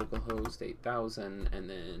go to localhost 8000 and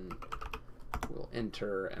then we'll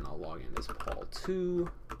enter and I'll log in as Paul2.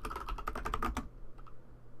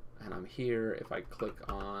 And I'm here. If I click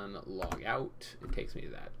on log out, it takes me to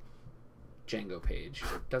that Django page.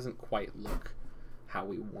 It doesn't quite look how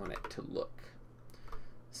we want it to look.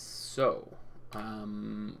 So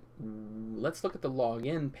let's look at the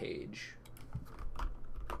login page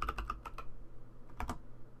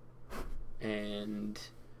and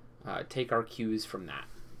take our cues from that.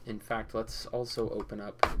 In fact, let's also open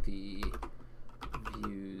up the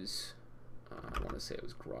views. I want to say it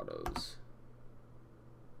was Grotto's.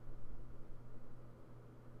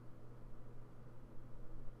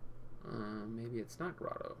 Maybe it's not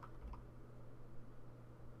Grotto.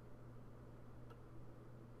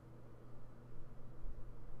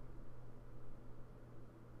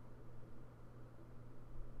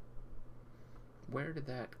 Where did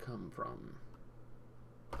that come from?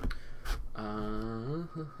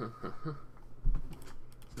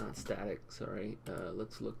 It's not static, sorry.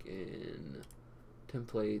 Let's look in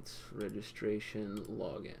templates, registration,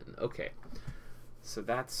 login. Okay, so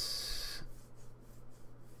that's...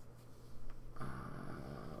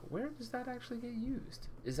 where does that actually get used?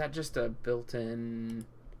 Is that just a built-in...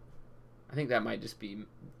 I think that might just be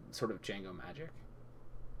sort of Django magic.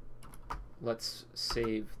 Let's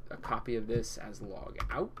save a copy of this as log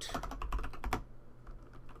out.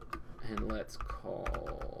 And let's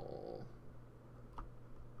call...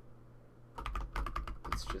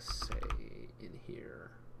 let's just say in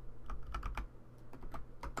here...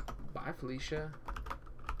 bye, Felicia.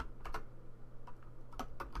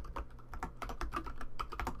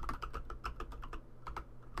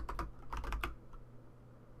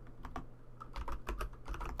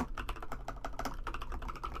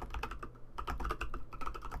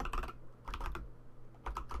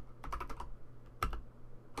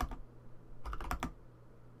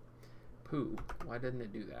 Poo. Why didn't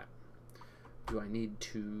it do that? Do I need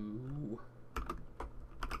to...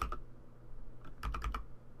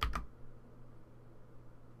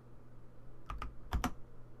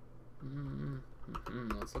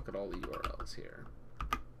 Let's look at all the URLs here.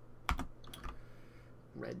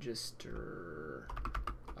 Register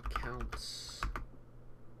accounts.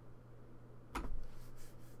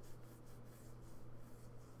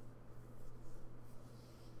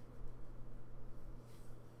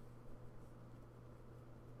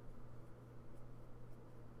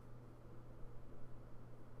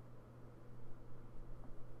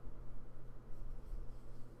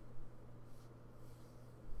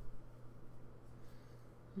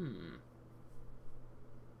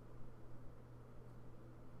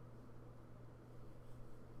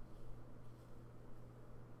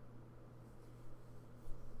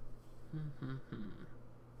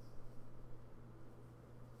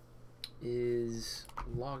 Is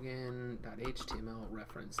login.html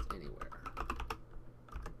referenced anywhere?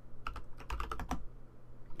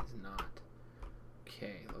 Is not.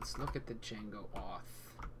 Okay, let's look at the Django auth.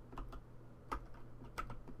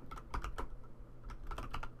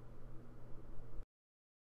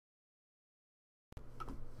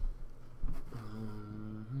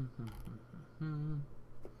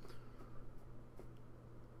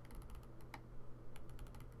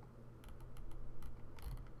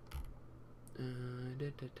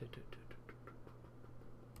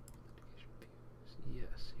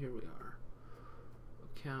 Yes, here we are.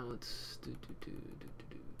 Accounts.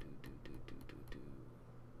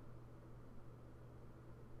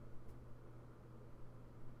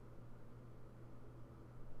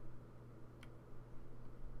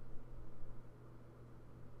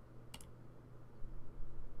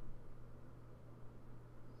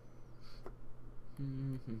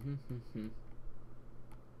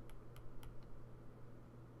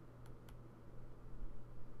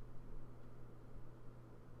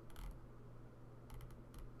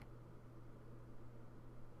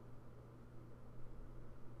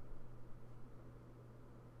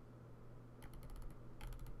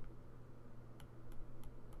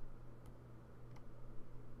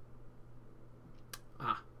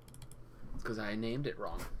 because I named it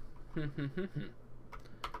wrong.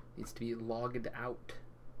 Needs to be logged out.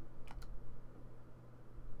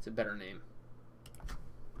 It's a better name.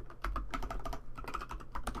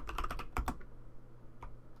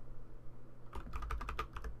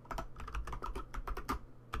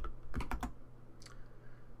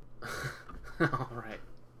 All right,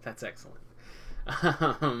 that's excellent.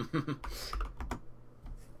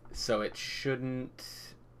 So it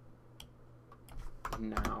shouldn't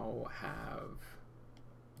now have,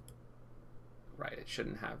 right, it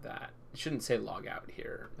shouldn't have that. It shouldn't say log out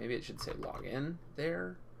here. Maybe it should say log in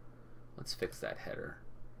there. Let's fix that header.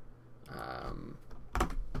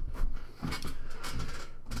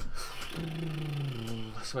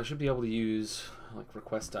 So I should be able to use like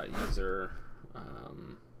request.user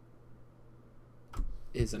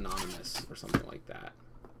is anonymous or something like that.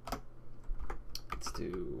 Let's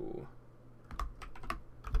do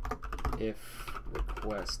if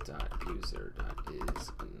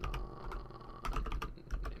request.user.is anonymous.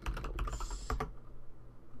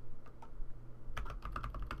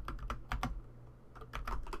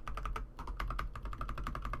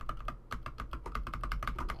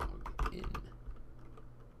 Log in.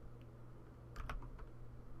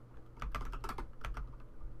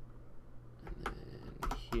 And then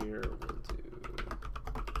here we'll do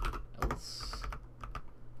else.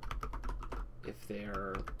 If they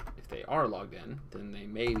are logged in, then they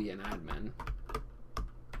may be an admin.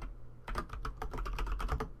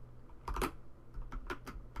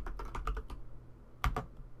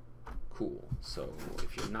 Cool. So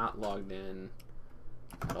if you're not logged in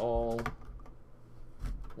at all,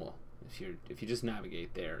 well, if you just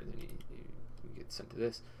navigate there, then you get sent to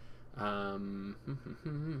this.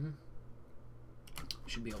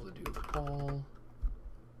 Should be able to do call.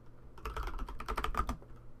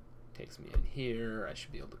 Takes me in here. I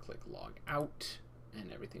should be able to click log out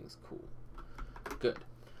and everything's cool. Good.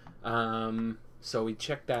 So we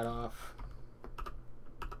check that off.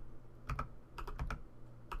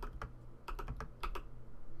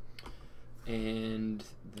 And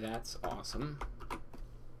that's awesome.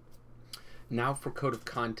 Now for code of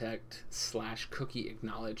contact / cookie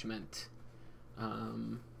acknowledgement.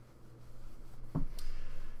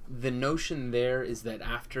 The notion there is that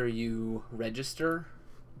after you register,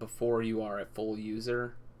 before you are a full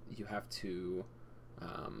user, you have to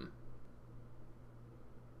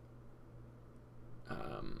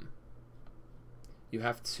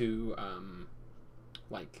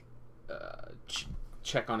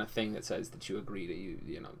check on a thing that says that you agree to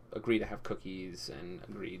agree to have cookies and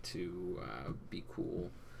agree to be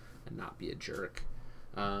cool and not be a jerk.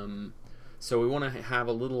 So we want to have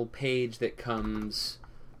a little page that comes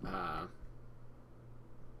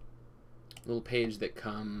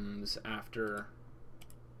after.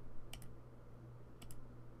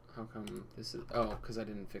 How come this is, oh, because I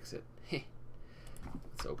didn't fix it.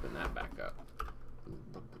 Let's open that back up.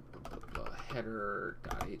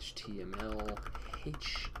 Header.html,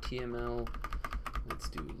 HTML. Let's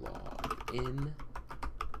do log in.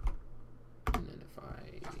 And then if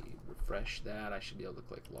I refresh that, I should be able to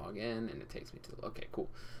click log in, and it takes me to, okay, cool.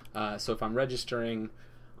 So if I'm registering,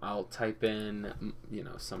 I'll type in,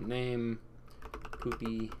 some name,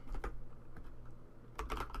 Poopy.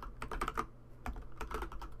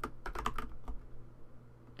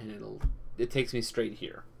 And it takes me straight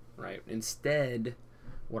here, right? Instead,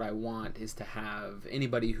 what I want is to have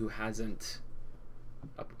anybody who hasn't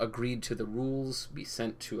agreed to the rules be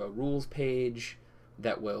sent to a rules page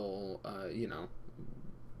that will,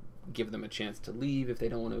 give them a chance to leave if they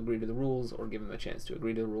don't want to agree to the rules, or give them a chance to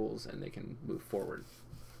agree to the rules and they can move forward.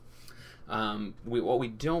 What we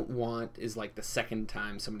don't want is, like, the second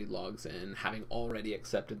time somebody logs in, having already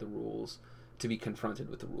accepted the rules, to be confronted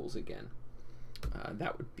with the rules again.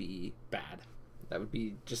 That would be bad. That would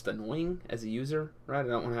be just annoying as a user, right? I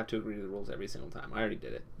don't want to have to agree to the rules every single time. I already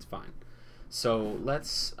did it. It's fine. So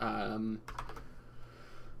let's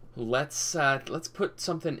put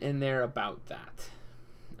something in there about that.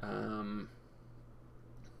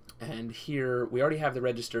 And here we already have the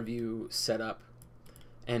register view set up,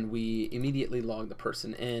 and we immediately log the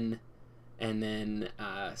person in, and then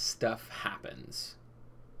stuff happens.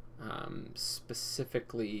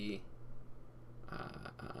 Specifically,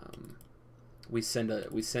 we send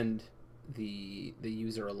the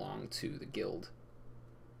user along to the guild.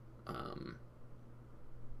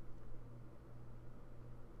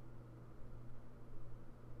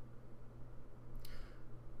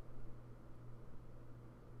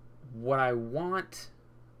 What I want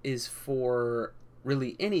is for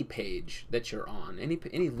really any page that you're on,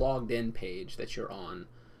 any logged in page that you're on,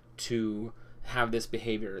 to have this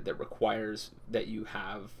behavior that requires that you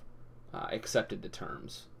have accepted the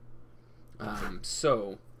terms.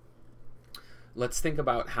 So let's think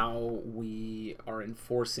about how we are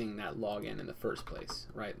enforcing that login in the first place,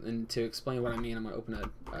 right? And to explain what I mean, I'm going to open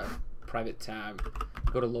a private tab,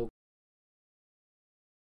 go to local.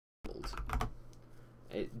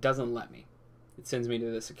 It doesn't let me. It sends me to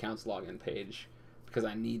this accounts login page because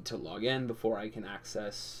I need to log in before I can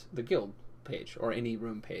access the guild page or any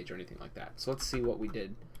room page or anything like that. So let's see what we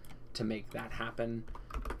did to make that happen.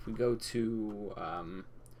 If we go to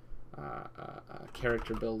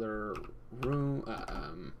character builder room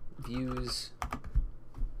views,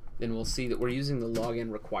 then we'll see that we're using the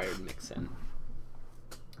login required mixin,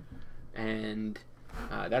 and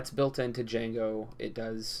that's built into Django. It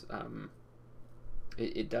does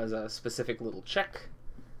it does a specific little check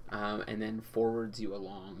and then forwards you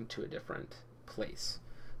along to a different place.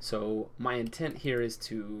 So my intent here is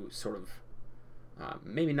to sort of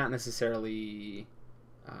maybe not necessarily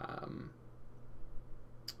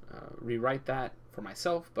rewrite that for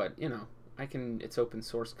myself, but you know, I can. It's open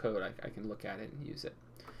source code. I can look at it and use it.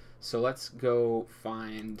 So let's go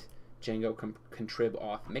find Django contrib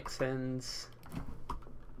auth mixins.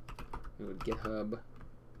 We would GitHub.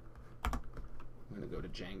 I'm gonna go to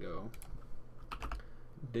Django.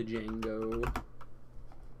 Django.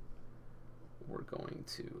 We're going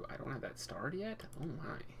to. I don't have that starred yet. Oh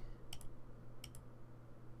my.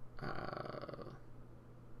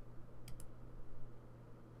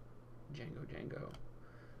 Django.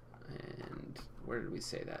 And where did we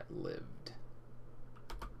say that lived?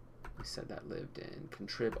 We said that lived in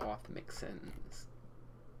contrib auth mixins.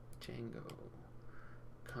 Django.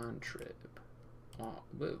 Contrib. Auth.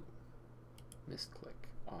 Woo. Misclick.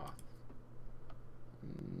 Auth.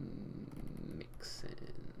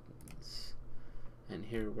 Mixins. And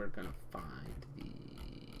here we're going to find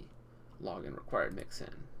the login required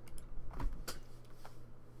mixin.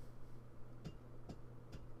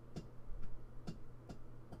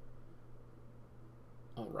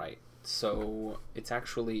 All right, so it's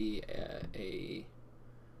actually a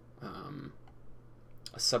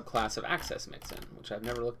subclass of access mixin, which I've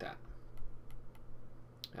never looked at.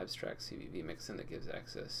 Abstract CVV mixin that gives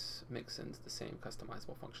access mixins the same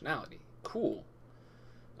customizable functionality. Cool.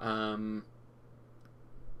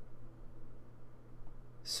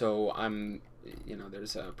 So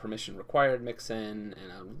there's a permission required mixin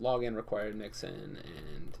and a login required mixin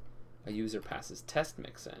and a user passes test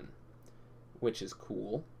mixin, which is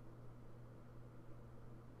cool.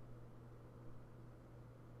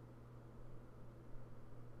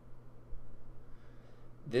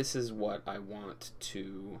 This is what I want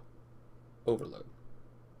to overload.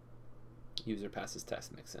 User passes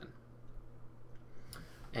test mixin.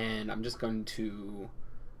 And I'm just going to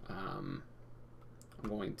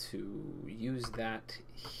use that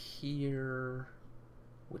here.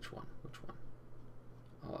 Which one?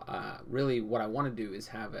 Really, what I want to do is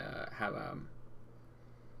have a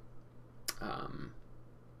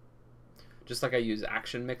just like I use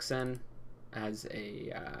action mixin as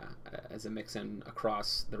a mixin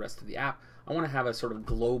across the rest of the app, I want to have a sort of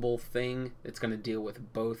global thing that's going to deal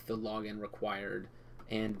with both the login required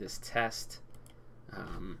and this test.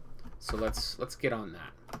 So let's get on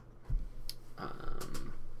that.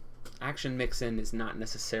 Action mixin is not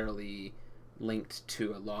necessarily linked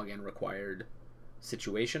to a login required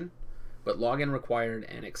situation, but login required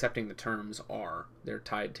and accepting the terms are. They're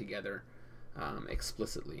tied together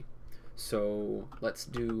explicitly. So let's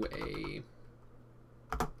do a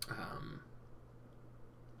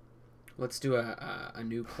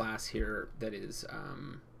new class here that is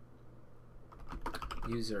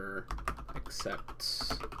user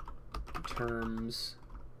accepts terms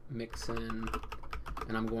mixin,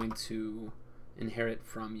 and I'm going to inherit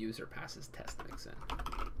from user passes test mixin.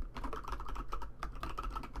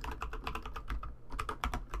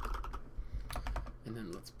 And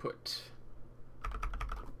then let's put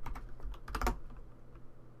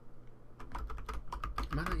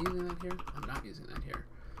am I not using that here? I'm not using that here.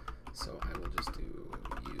 So I will just do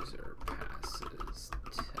user passes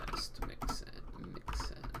test mixin.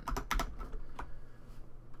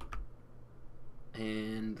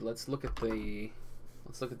 And let's look at the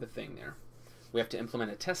thing there. We have to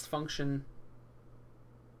implement a test function.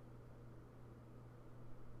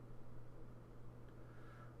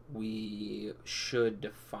 We should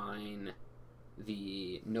define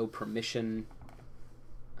the no permission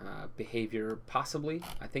behavior, possibly.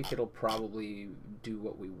 I think it'll probably do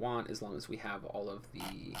what we want as long as we have all of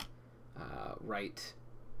the right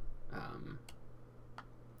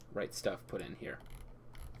stuff put in here.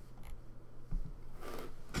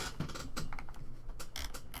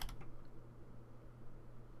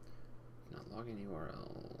 Not login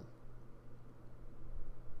URL.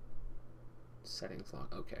 settings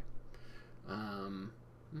log. Okay.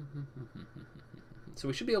 So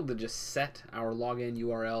we should be able to just set our login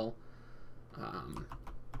URL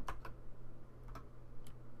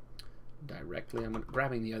directly. I'm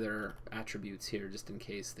grabbing the other attributes here just in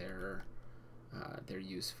case they're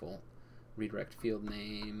useful. Redirect field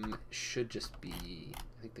name should just be,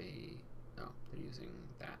 I think they're using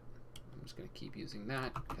that. I'm just going to keep using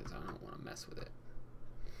that because I don't want to mess with it.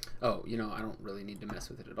 Oh, you know, I don't really need to mess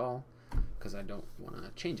with it at all because I don't want to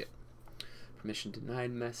change it. Permission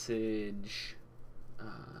denied message.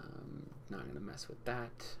 Not going to mess with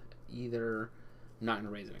that either. Not going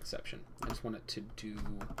to raise an exception. I just want it to do,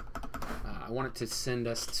 I want it to send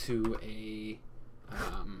us to a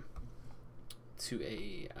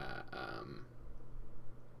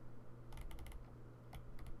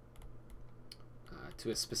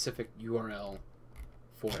specific URL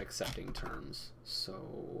for accepting terms.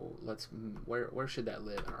 So let's, where should that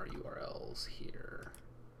live in our URLs here?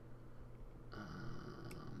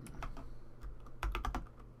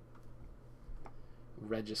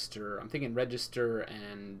 Register. I'm thinking register,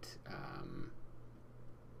 and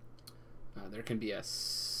there can be a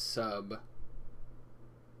sub.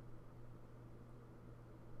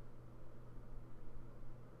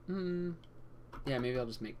 Yeah, maybe I'll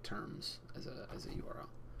just make terms as a URL.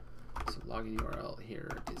 So login URL here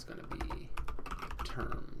is going to be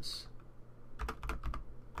terms.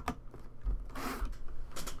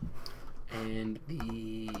 And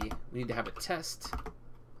we need to have a test.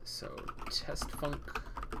 So test func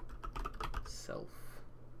self.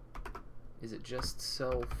 Is it just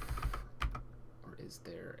self, or is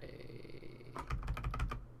there a,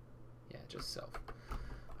 yeah, just self.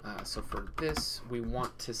 So for this, we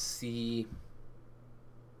want to see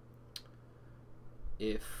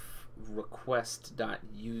if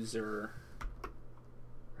request.user,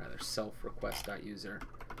 rather self request.user,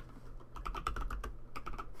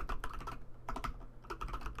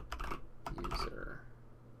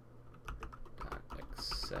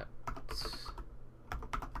 user.accept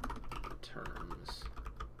terms.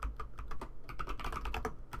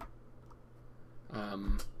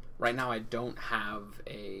 Right now I don't have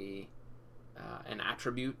an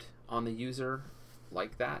attribute on the user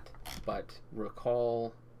like that, but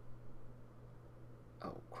recall,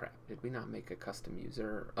 oh crap, did we not make a custom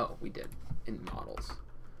user? Oh, we did, in models.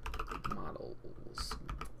 Grotto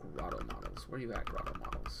models. Where are you at, Grotto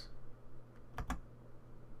models?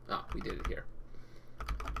 Oh, we did it here.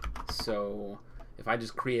 So if I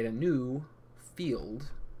just create a new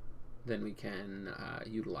field, then we can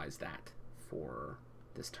utilize that for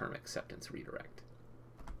this term acceptance redirect.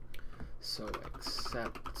 So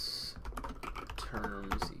accepts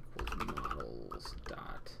terms equals models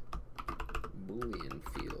dot boolean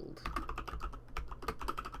field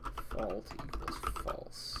fault equals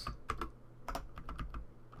false.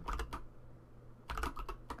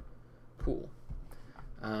 Cool.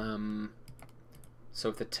 So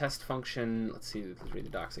if the test function, let's read the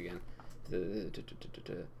docs again.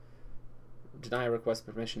 Deny request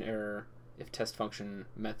permission error if test function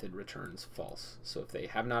method returns false. So if they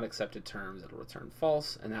have not accepted terms, it'll return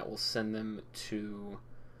false, and that will send them to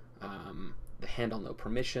the handle no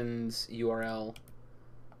permissions URL,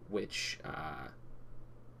 which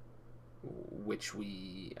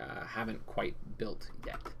we haven't quite built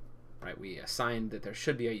yet. Right? We assigned that there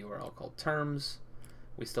should be a URL called terms.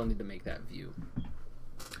 We still need to make that view.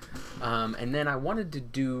 And then I wanted to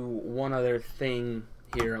do one other thing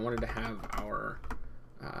here. I wanted to have our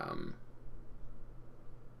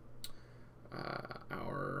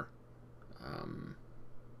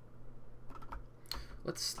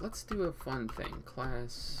let's do a fun thing.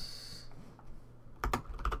 Class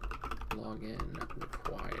login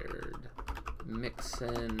required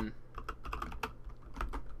mixin,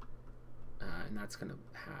 and that's going to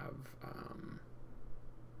have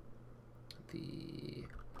the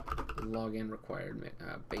login required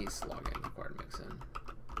base login required mixin.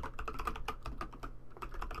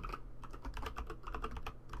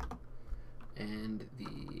 And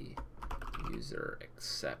the user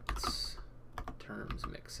accepts terms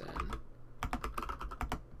mixin.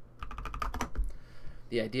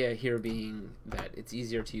 The idea here being that it's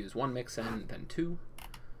easier to use one mixin than two.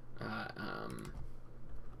 I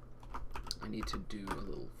need to do a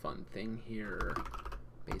little fun thing here.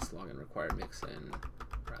 Base login required mixin,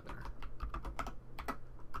 rather,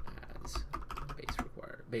 as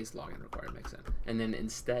base login required mixin. And then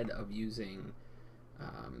instead of using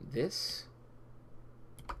this,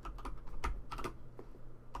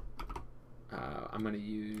 I'm going to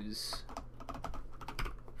use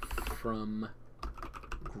from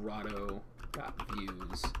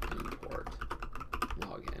grotto.views import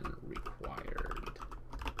login required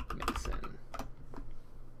mixin.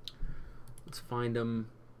 Let's find them.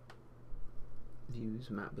 Views,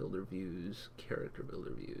 map builder views, character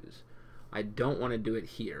builder views. I don't want to do it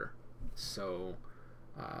here, so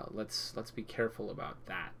let's be careful about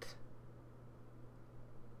that.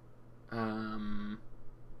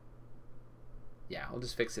 Yeah, I'll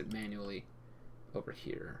just fix it manually over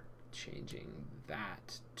here, changing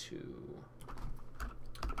that to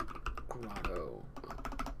Grotto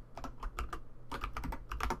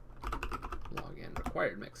login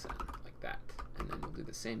required mixin, like that. And then we'll do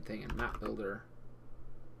the same thing in map builder.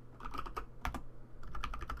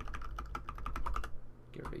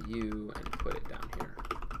 Get rid of U and put it down here.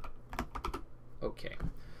 Okay,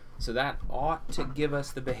 so that ought to give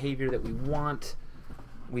us the behavior that we want.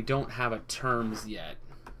 We don't have a terms yet.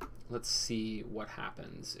 Let's see what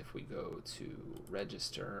happens if we go to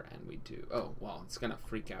register and we do, oh, well, it's gonna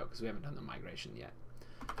freak out because we haven't done the migration yet.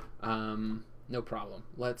 No problem.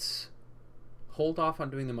 Let's hold off on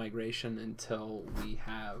doing the migration until we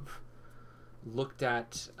have looked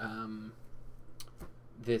at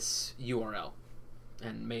this URL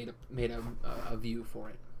and made a view for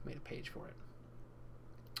it, made a page for it.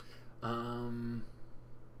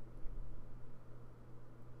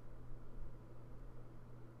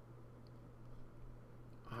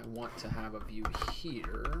 I want to have a view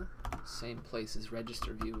here, same place as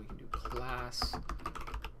register view. We can do class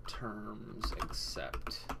terms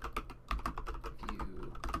accept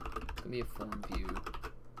view. It's gonna be a form view,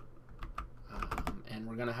 and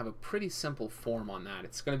we're gonna have a pretty simple form on that.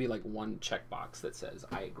 It's gonna be like one checkbox that says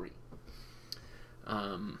I agree.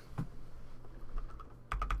 And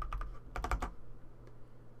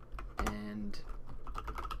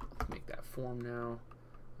let's make that form now.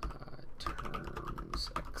 Terms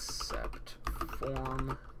accept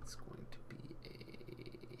form. It's going to be a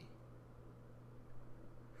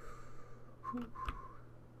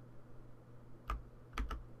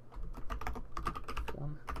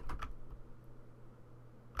form.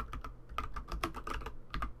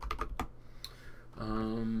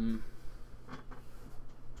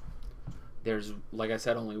 There's, like I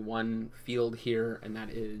said, only one field here, and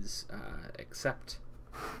that is accept.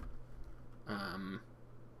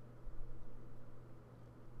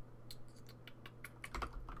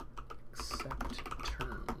 Accept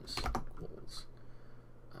terms equals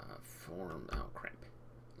form. Oh crap!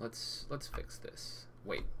 Let's fix this.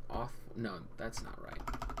 Wait, off? No, that's not right.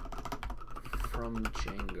 From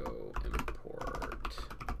Django import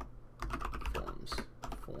forms.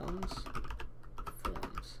 Forms.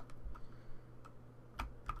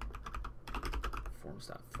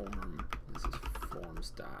 Forms.form. This is forms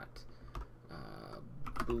dot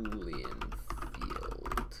Boolean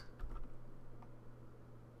field.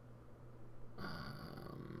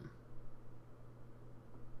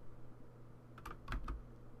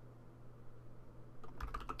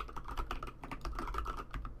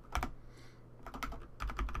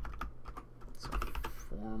 So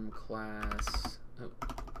form class. Oh.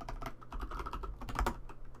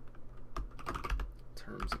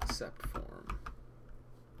 Terms accept form.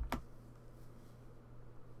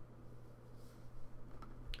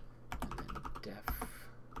 Def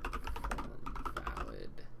form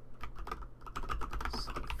valid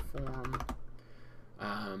form.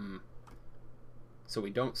 So we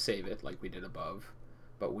don't save it like we did above,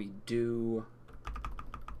 but we do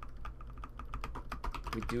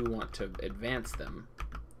want to advance them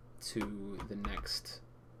to the next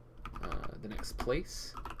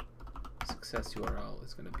place. Success URL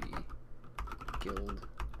is going to be guild.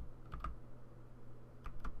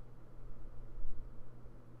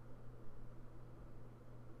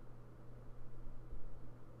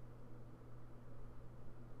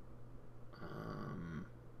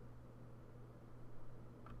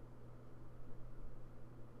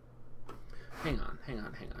 Hang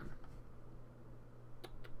on.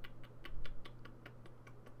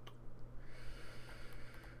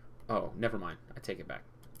 Oh, never mind. I take it back.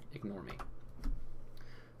 Ignore me.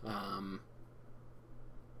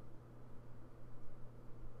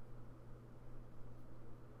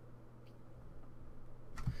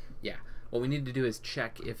 Yeah. What we need to do is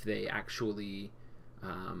check if they actually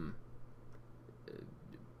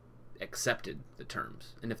accepted the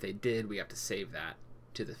terms, and if they did, we have to save that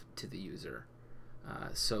to the user.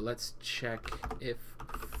 So let's check if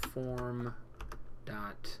form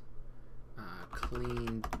dot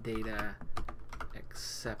clean data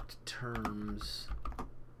accept terms.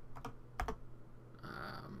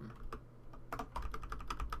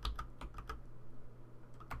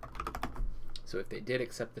 So if they did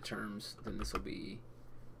accept the terms, then this will be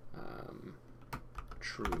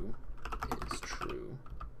true is true. true.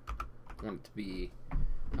 I want it to be.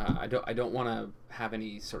 I don't want to have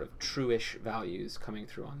any sort of true-ish values coming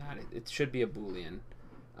through on that. It should be a Boolean,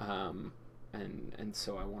 and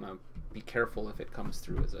so I want to be careful if it comes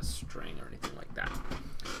through as a string or anything like that.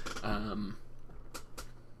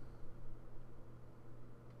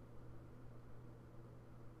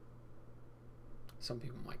 Some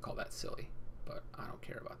people might call that silly, but I don't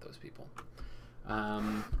care about those people.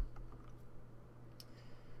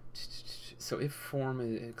 So if form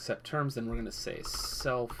accept terms, then we're going to say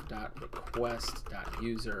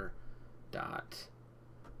self.request.user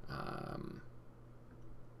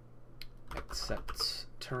accept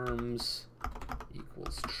terms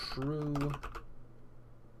equals true.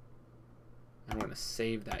 And we're going to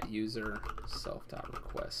save that user,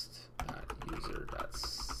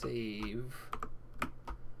 self.request.user.save.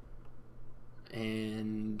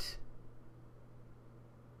 And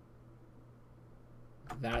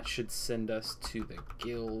that should send us to the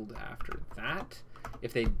guild after that.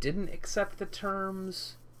 If they didn't accept the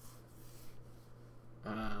terms,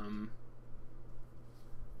 then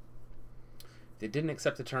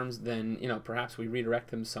perhaps we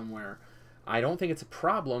redirect them somewhere. I don't think it's a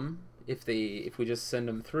problem if we just send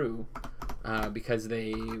them through, because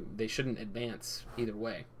they shouldn't advance either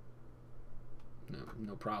way.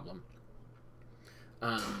 No problem.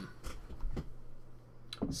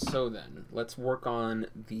 So then, let's work on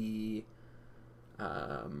the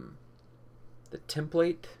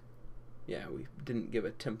template. Yeah, we didn't give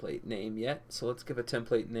a template name yet, so let's give a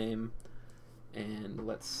template name, and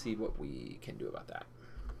let's see what we can do about that.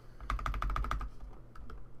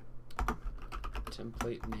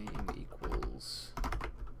 Template name equals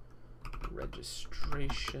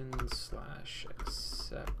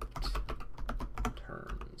registration/accept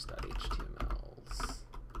terms.htmls.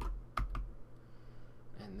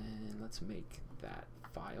 And then let's make that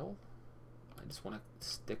file. I just want to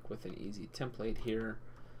stick with an easy template here.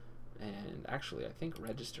 And actually, I think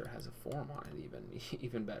register has a form on it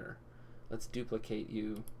even better. Let's duplicate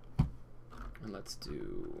you, and let's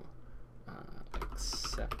do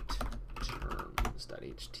accept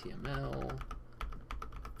terms.html,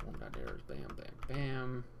 form.errors, bam, bam,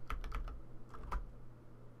 bam.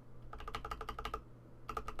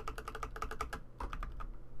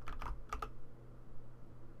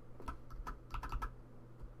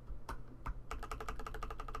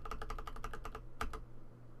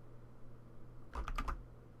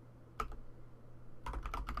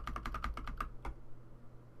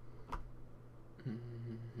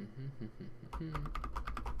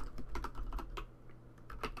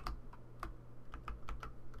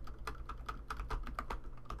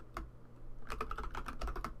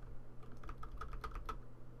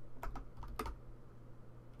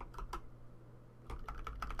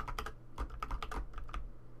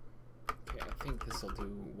 I think this will do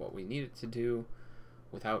what we need it to do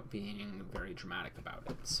without being very dramatic about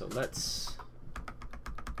it. So let's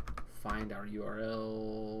find our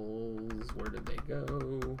URLs. Where did they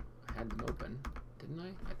go? I had them open, didn't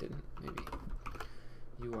I? I didn't, maybe.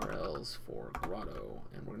 URLs for Grotto,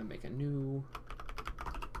 and we're going to make a new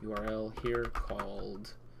URL here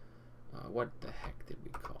called, what the heck did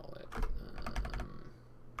we call it?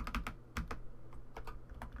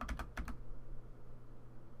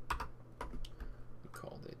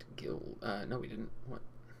 Guild. No, we didn't. What?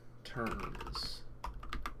 Terms.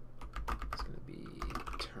 It's going to be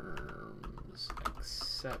terms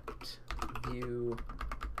accept view.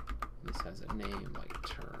 This has a name like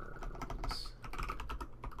terms.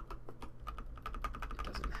 It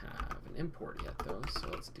doesn't have an import yet though, so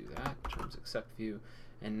let's do that. Terms accept view.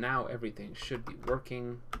 And now everything should be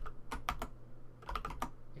working,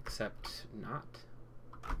 except not.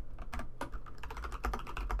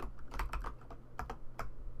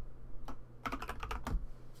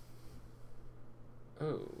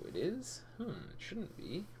 Oh, it is? It shouldn't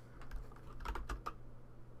be.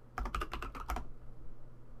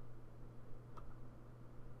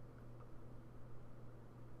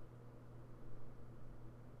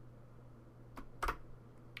 Okay,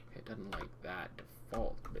 it doesn't like that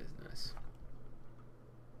default business.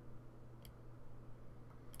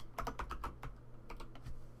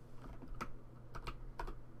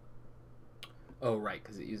 Oh, right,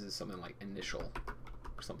 because it uses something like initial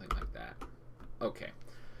or something like that. Okay,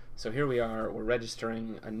 so here we are. We're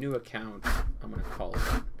registering a new account. I'm going to call it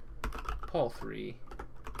Paul3.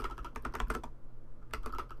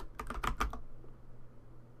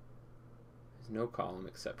 There's no column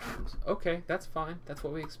except terms. Okay, that's fine. That's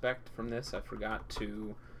what we expect from this. I forgot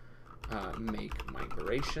to make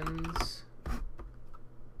migrations.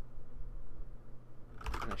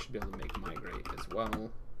 And I should be able to make migrate as well.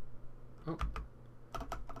 Oh,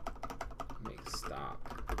 make stop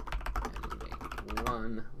and make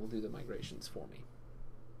run will do the migrations for me.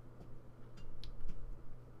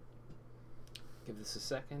 Give this a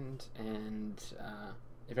second, and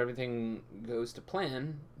if everything goes to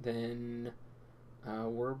plan, then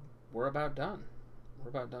we're about done. We're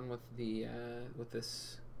about done with the with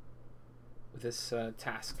this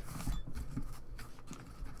task.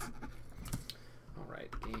 All right,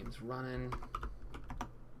 game's running.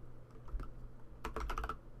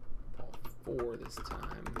 Ball 4 this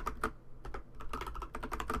time.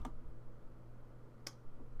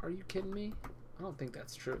 Are you kidding me? I don't think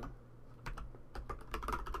that's true.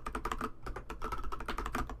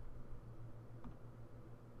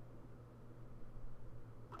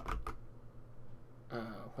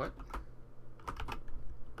 What?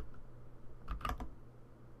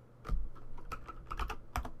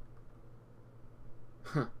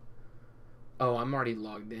 Huh. Oh, I'm already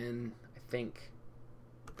logged in, I think.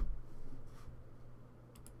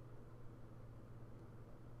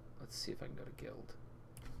 Let's see if I can go to guild.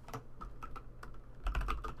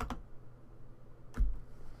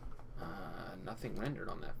 Nothing rendered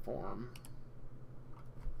on that form.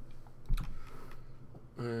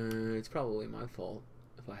 It's probably my fault.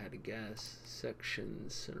 If I had to guess, section,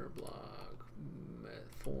 center block,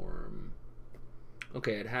 form.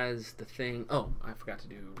 Okay, it has the thing. Oh, I forgot to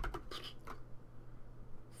do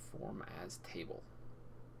form as table.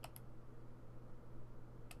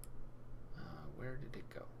 Where did it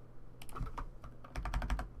go?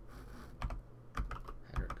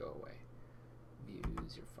 Header, go away.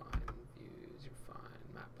 Views, you're fine. Views, you're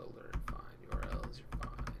fine. Map builder, fine. URLs, you're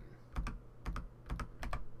fine.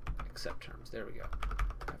 Accept terms. There we go.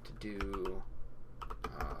 Do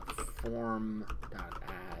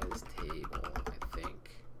form.as table, I think.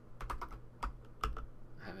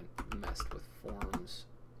 I haven't messed with forms.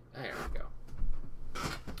 There we go.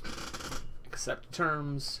 Accept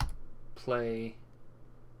terms, play,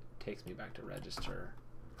 takes me back to register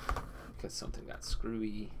because something got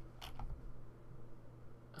screwy.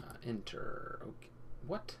 Enter. Okay.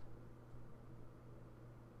 What?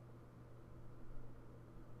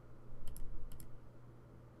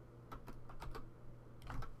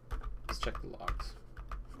 Check the logs.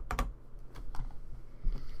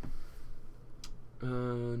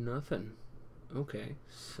 Nothing. Okay,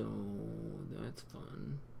 so that's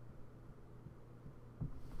fun.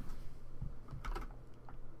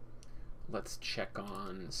 Let's check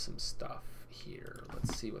on some stuff here.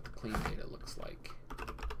 Let's see what the clean data looks like.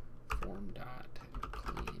 Form dot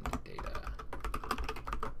clean data.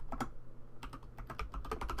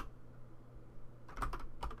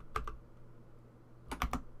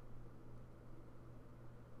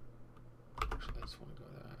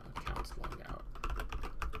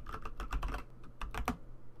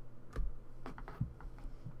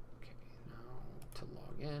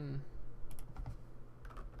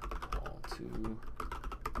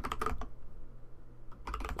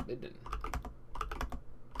 Forbidden.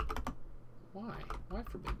 Why? Why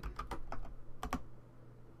forbidden?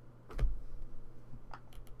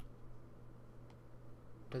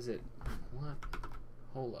 Does it... What?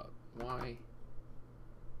 Hold up. Why?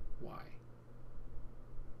 Why?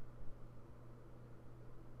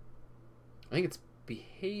 I think it's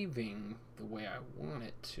behaving the way I want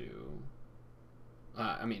it to.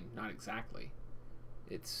 I mean, not exactly.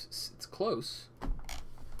 It's close.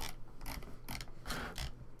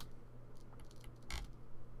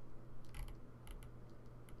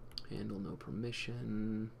 Handle no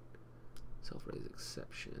permission. Self-raise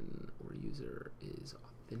exception or user is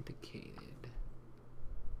authenticated.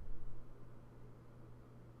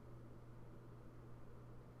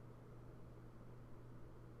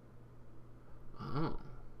 Oh.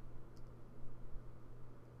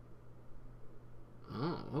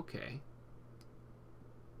 Oh, okay.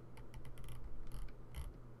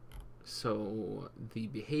 So the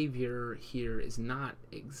behavior here is not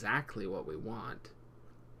exactly what we want.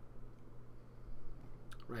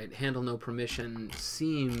 Right, handle no permission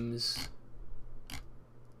seems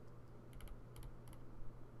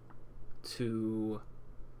to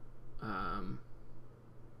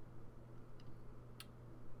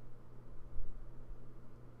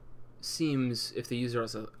seems, if the user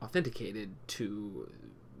is authenticated, to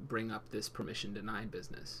bring up this permission denied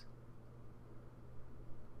business.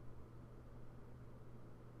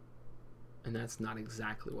 And that's not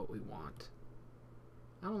exactly what we want.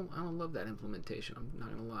 I don't love that implementation, I'm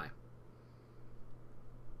not gonna lie.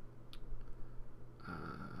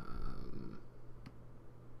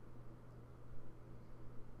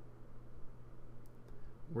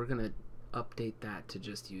 We're gonna update that to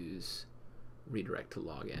just use redirect to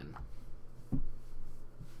login.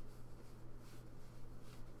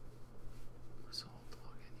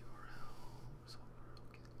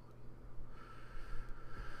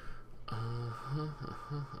 Okay,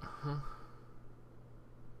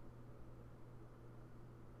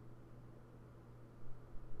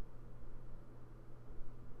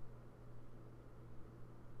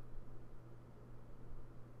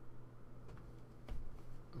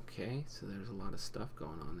 so there's a lot of stuff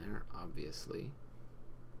going on there, obviously.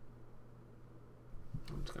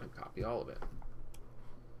 I'm just going to copy all of it.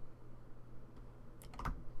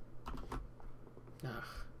 Ugh,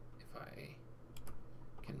 if I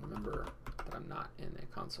can remember that I'm not in a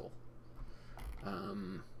console.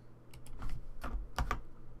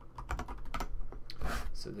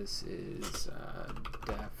 So this is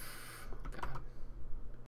def. God.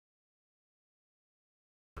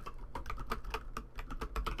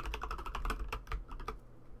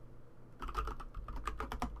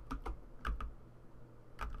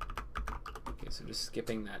 Okay, so just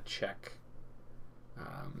skipping that check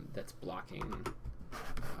that's blocking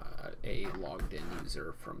a logged in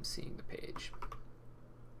user from seeing the page.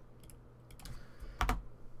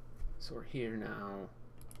 So we're here now.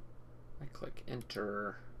 I click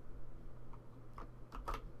enter.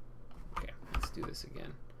 Okay, let's do this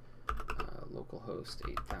again. Localhost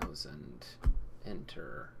 8000,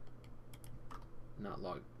 enter. Not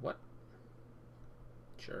logged. What?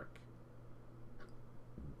 Jerk.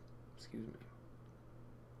 Excuse me.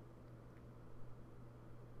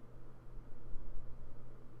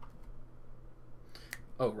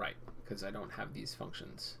 Oh, right, because I don't have these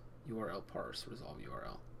functions. URL parse, resolve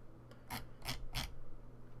URL.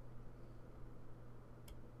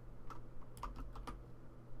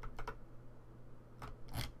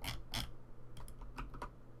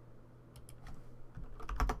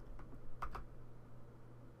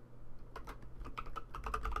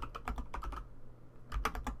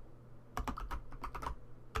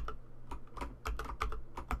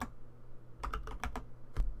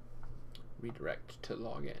 Redirect to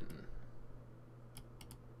login.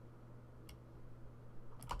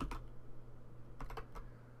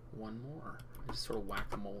 One more. I just sort of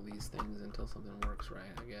whack-a-mole these things until something works right,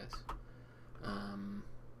 I guess.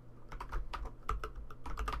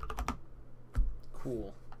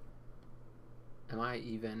 Cool. Am I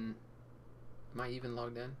even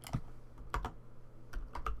logged in?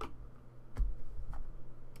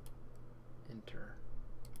 Enter.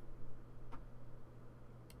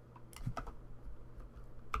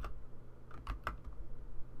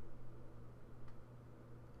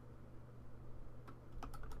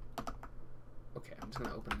 Okay, I'm just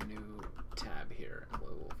going to open a new tab here and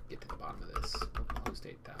we'll get to the bottom of this. Localhost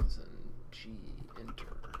 8000, G,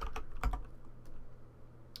 enter.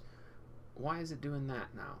 Why is it doing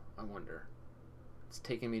that now, I wonder? It's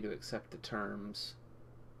taking me to accept the terms.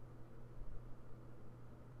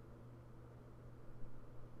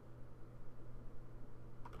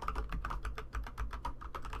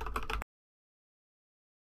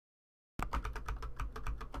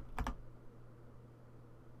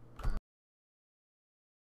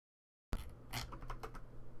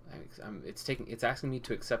 It's asking me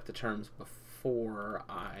to accept the terms before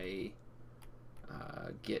I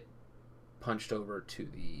get punched over to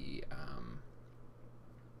the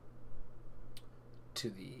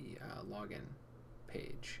login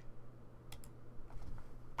page.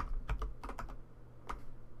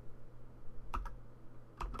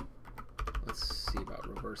 Let's see about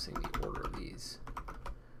reversing the order of these.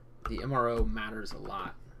 The MRO matters a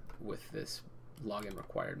lot with this login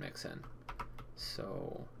required mixin.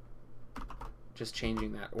 So just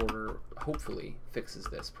changing that order hopefully fixes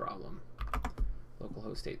this problem.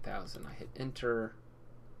 Localhost 8000. I hit enter.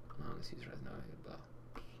 Oh, this user has no idea.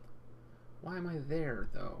 Why am I there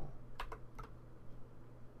though?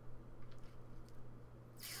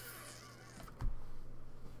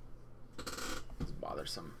 It's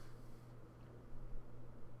bothersome.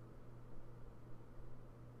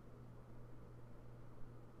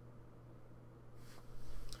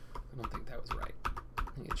 I don't think that was right. I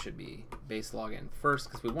think it should be base login first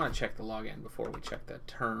because we want to check the login before we check the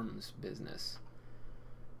terms business.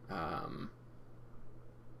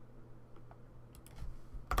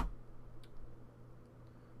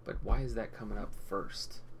 But why is that coming up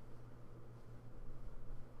first?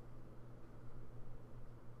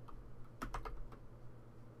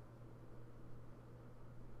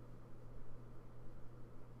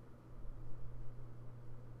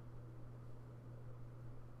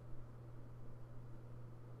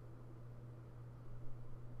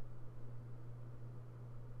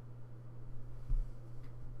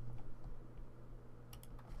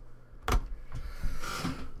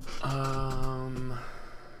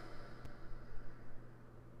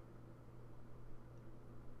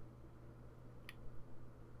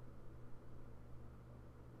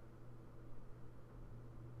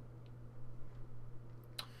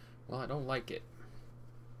 Well, I don't like it.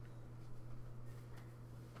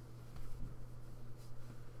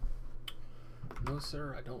 No,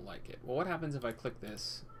 sir, I don't like it. Well, what happens if I click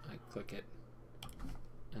this? I click it,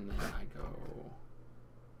 and then I go...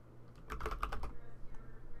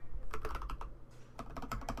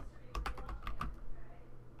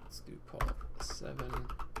 Let's do pull 7.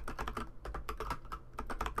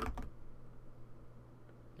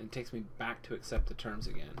 And it takes me back to accept the terms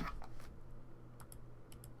again.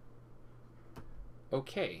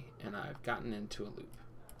 Okay, and I've gotten into a loop.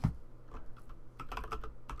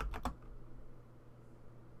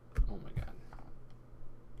 Oh my god.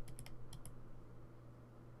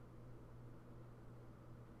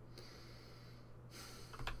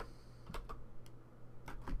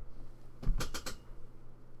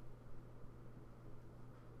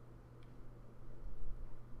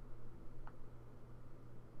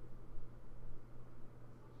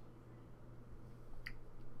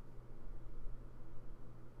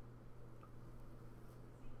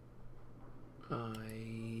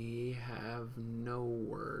 I have no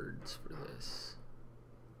words for this.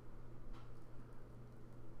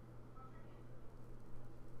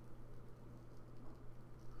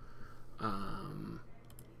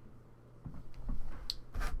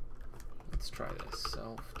 Let's try this.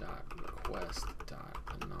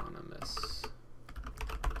 Self.request.anonymous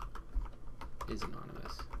is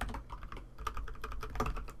anonymous.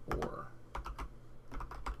 Or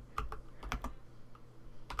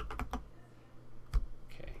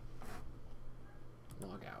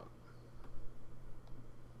log out.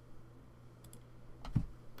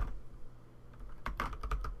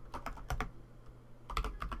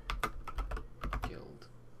 Guild.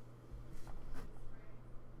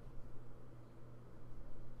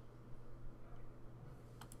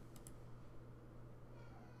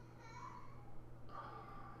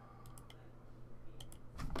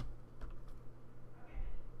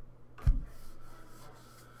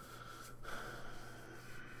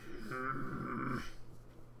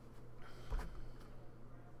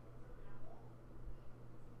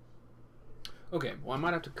 Okay, well I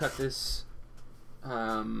might have to cut this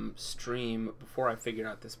stream before I figure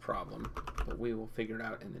out this problem, but we will figure it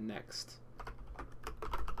out in the next.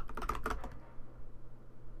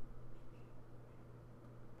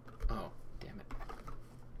 Oh, damn it.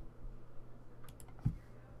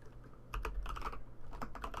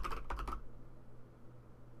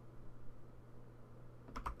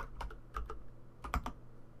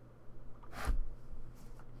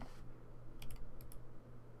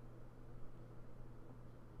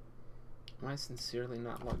 Am I sincerely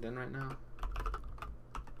not logged in right now?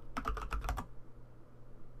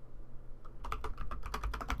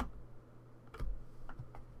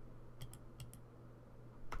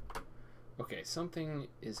 Okay, something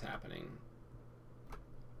is happening.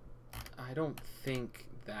 I don't think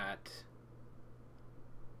that...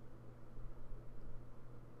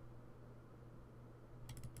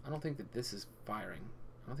 I don't think that this is firing.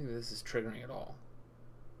 I don't think that this is triggering at all.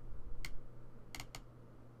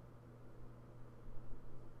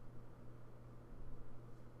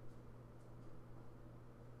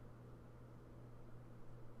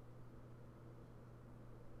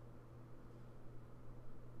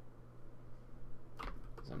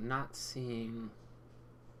 I'm not seeing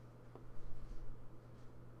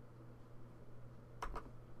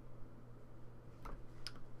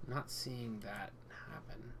that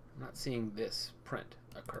happen. I'm not seeing this print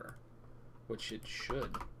occur, which it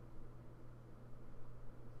should.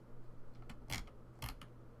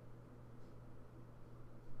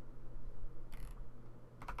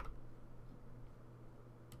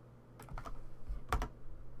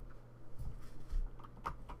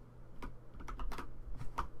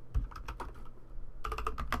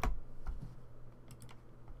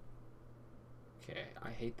 I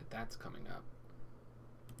hate that that's coming up.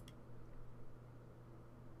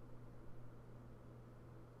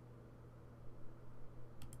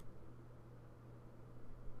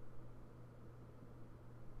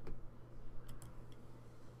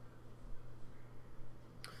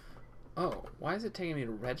 Oh, why is it taking me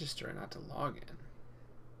to register and not to log in?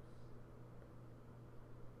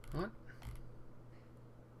 What?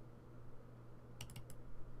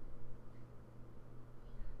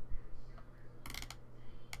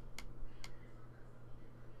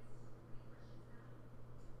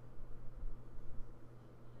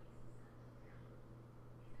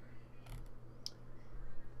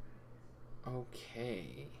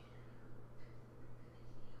 Okay.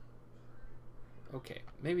 Okay,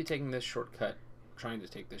 maybe taking this shortcut, trying to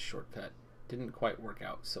take this shortcut, didn't quite work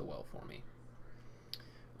out so well for me.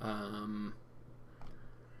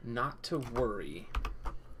 Not to worry.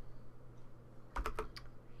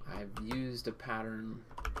 I've used a pattern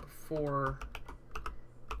before.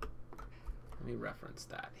 Let me reference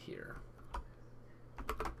that here.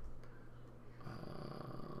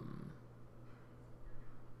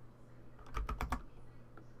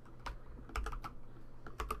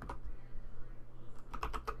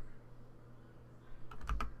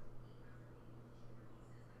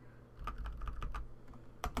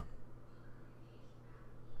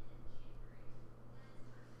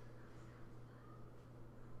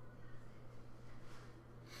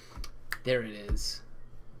 There it is.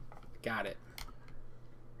 Got it.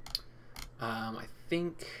 I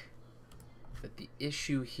think that the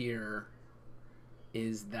issue here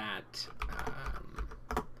is that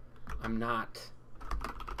I'm not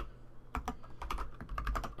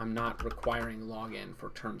requiring login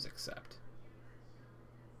for terms accept.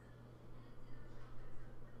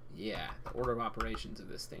 Yeah, the order of operations of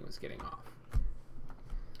this thing was getting off.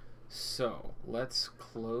 So let's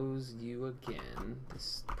close you again,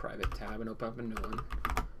 this private tab, and open up a new one.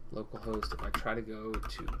 Localhost, if I try to go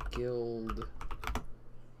to guild,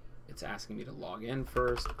 it's asking me to log in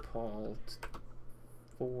first. Paul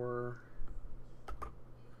 4.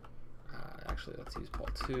 Actually, let's use Paul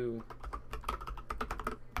 2.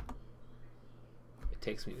 It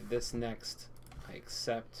takes me to this next. I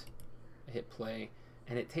accept. I hit play.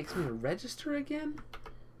 And it takes me to register again?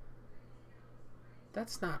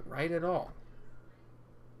 That's not right at all.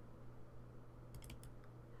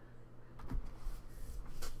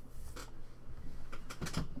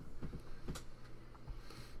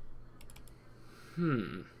 I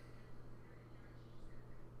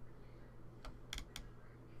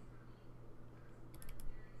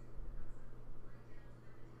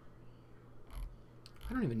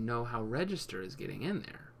don't even know how register is getting in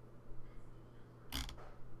there.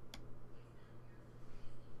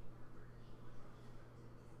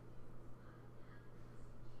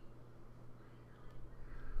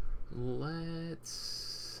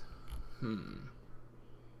 Let's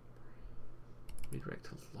redirect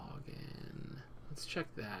to login. Let's check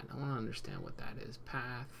that. I want to understand what that is.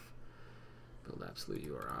 Path, build absolute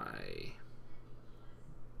URI.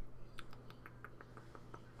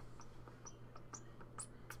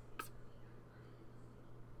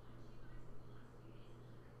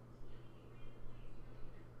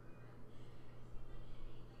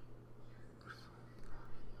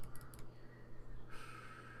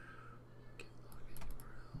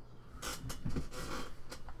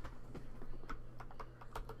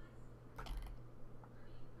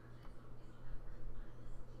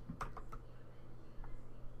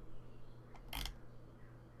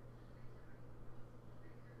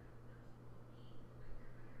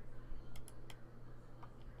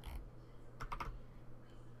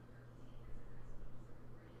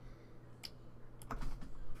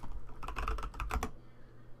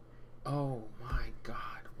 Oh my God,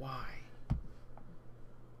 why?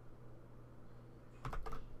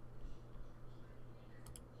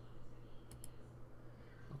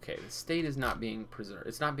 Okay, the state is not being preserved.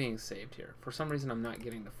 It's not being saved here. For some reason, I'm not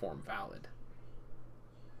getting the form valid.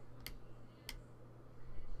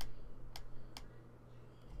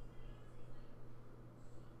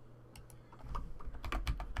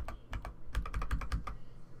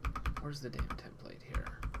 Where's the damn template here?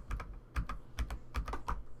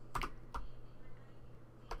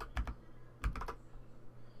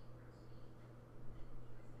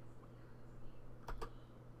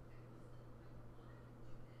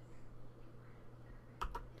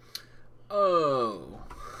 Oh.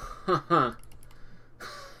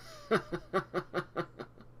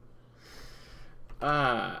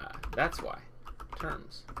 That's why.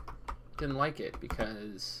 Terms. Didn't like it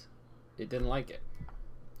because it didn't like it.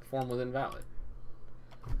 The form was invalid.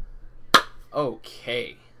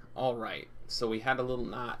 Okay. Alright. So we had a little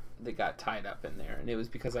knot that got tied up in there, and it was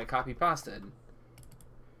because I copy-pasted.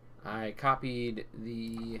 I copied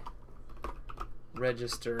the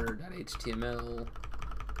register.html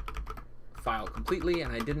file completely,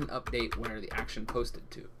 and I didn't update where the action posted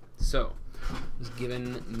to. So it was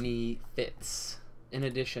given me fits. In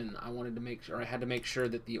addition, I wanted to make sure, I had to make sure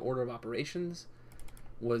that the order of operations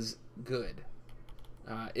was good.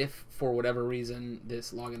 If for whatever reason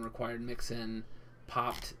this login required mixin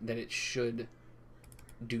popped that it should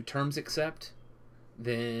do terms accept,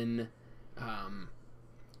 then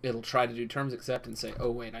it'll try to do terms accept and say,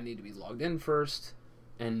 oh wait, I need to be logged in first,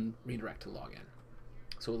 and redirect to login.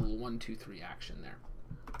 So a little 1, 2, 3 action there.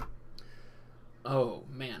 Oh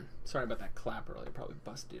man, sorry about that clap earlier. Probably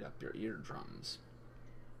busted up your eardrums.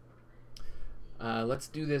 Let's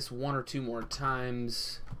do this 1 or 2 more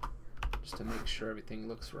times just to make sure everything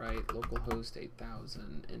looks right. Localhost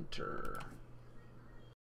 8000, enter.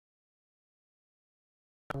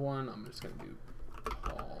 one. I'm just going to do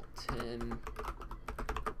Paul 10.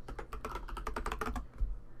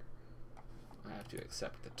 I have to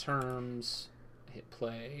accept the terms, hit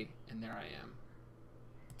play, and there I am.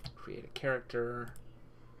 Create a character.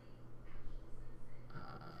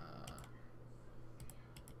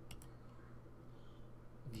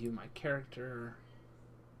 View my character.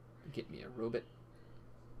 Get me a robot.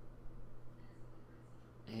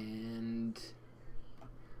 And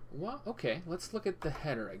well, okay, let's look at the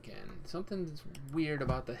header again. Something's weird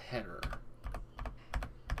about the header.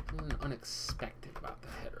 Something unexpected about the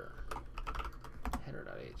header.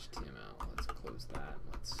 Header.html. Let's close that.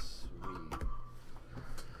 Let's read.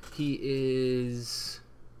 He is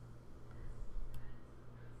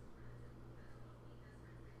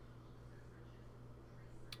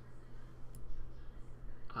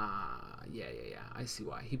yeah. I see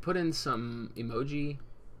why. He put in some emoji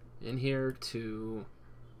in here to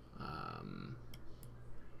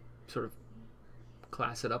sort of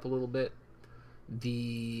class it up a little bit.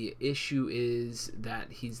 The issue is that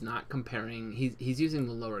he's not comparing. He's using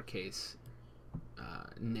the lowercase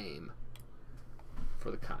name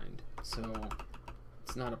for the kind, so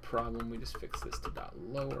it's not a problem. We just fix this to dot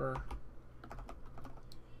lower.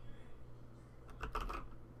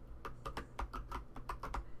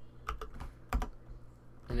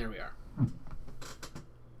 And there we are.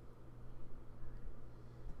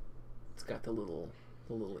 It's got the little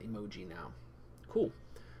emoji now. Cool.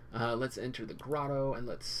 Let's enter the grotto and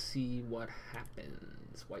let's see what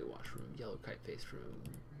happens. Whitewash room, yellow kite face room,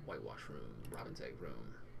 whitewash room, robin's egg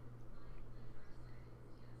room.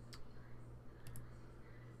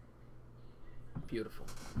 Beautiful.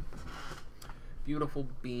 Beautiful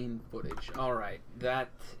bean footage. All right, that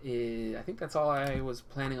is. I think that's all I was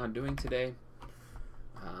planning on doing today.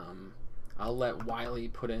 I'll let Wiley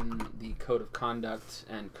put in the code of conduct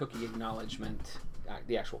and cookie acknowledgement,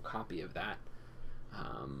 the actual copy of that,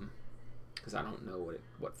 because I don't know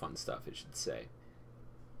what fun stuff it should say.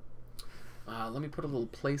 Let me put a little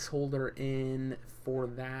placeholder in for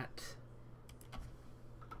that.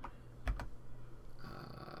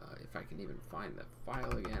 If I can even find the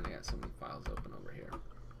file again. I got so many files open over here.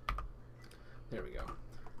 There we go.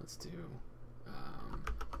 Let's do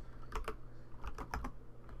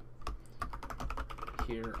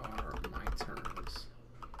here are my terms.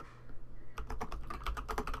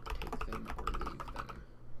 Take them or leave them.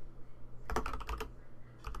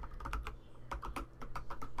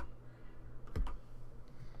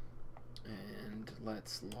 And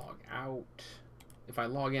let's log out. If I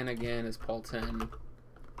log in again as Paul 10,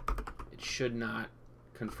 it should not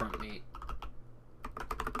confront me.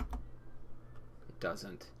 It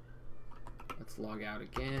doesn't. Let's log out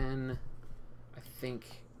again. I think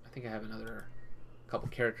I have another couple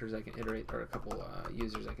characters I can iterate, or a couple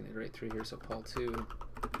users I can iterate through here. So Paul 2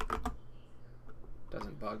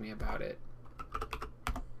 doesn't bug me about it.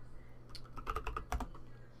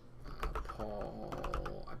 Paul,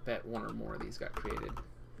 I bet one or more of these got created.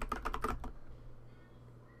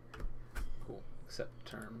 Cool. Accept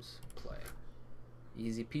terms. Play.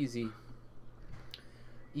 Easy peasy.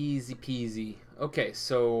 Easy peasy. Okay,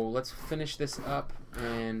 so let's finish this up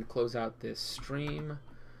and close out this stream.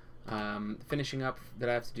 Finishing up that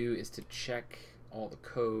I have to do is to check all the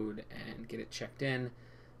code and get it checked in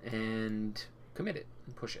and commit it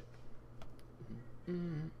and push it.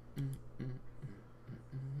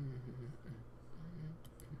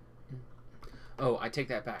 Oh, I take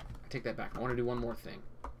that back. I want to do one more thing.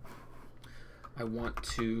 I want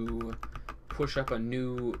to push up a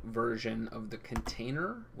new version of the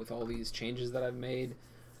container with all these changes that I've made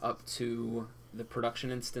up to the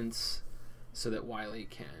production instance so that Wiley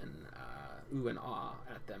can ooh and ah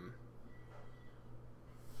at them.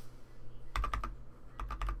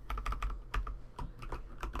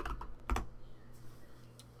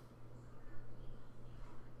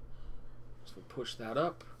 So we'll push that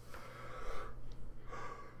up.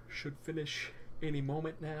 Should finish any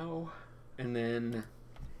moment now. And then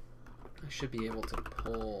I should be able to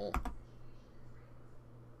pull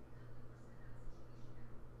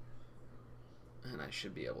and I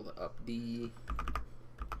should be able to up D.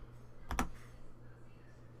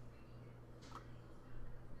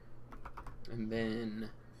 And then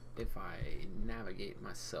if I navigate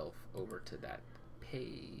myself over to that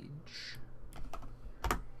page,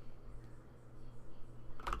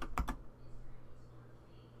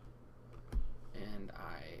 and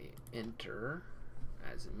I enter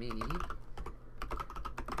as me,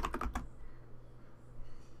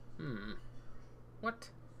 what?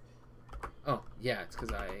 Oh, yeah, it's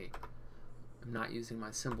because I'm not using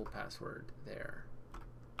my symbol password there.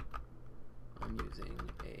 I'm using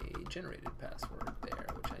a generated password there,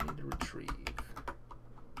 which I need to retrieve.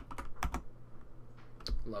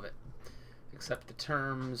 Love it. Accept the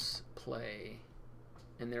terms, play,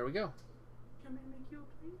 and there we go. Can I make you a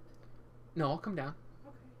plate? No, I'll come down.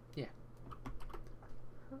 Okay. Yeah.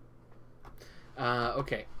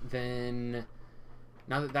 Okay, then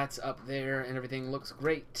now that that's up there and everything looks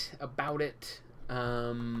great about it,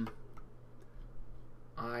 I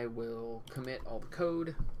will commit all the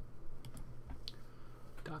code.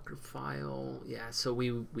 Docker file, yeah, so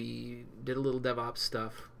we did a little DevOps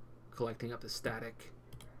stuff, collecting up the static,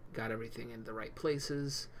 got everything in the right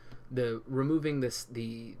places. Removing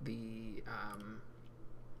the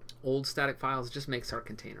old static files just makes our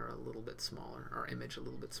container a little bit smaller, our image a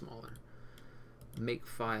little bit smaller.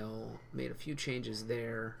 Makefile, made a few changes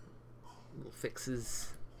there, little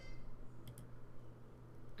fixes.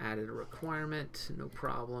 Added a requirement, no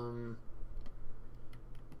problem.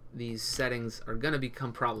 These settings are going to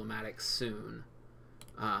become problematic soon.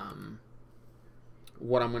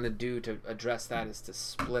 What I'm going to do to address that is to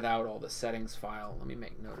split out all the settings file. Let me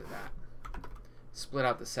make note of that. Split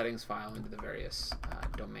out the settings file into the various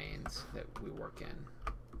domains that we work in.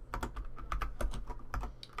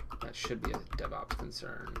 That should be a DevOps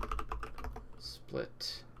concern.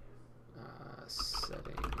 Split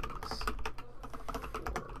settings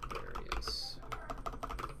for various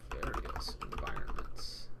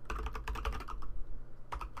environments.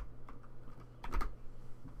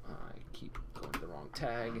 I keep going to the wrong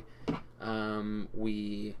tag.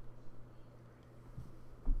 We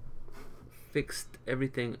fixed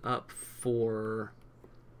everything up for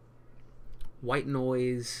white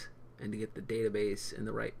noise and to get the database in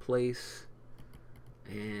the right place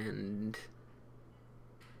and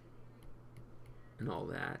all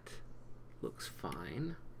that looks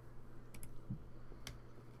fine.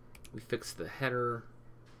 We fixed the header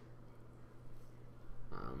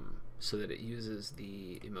so that it uses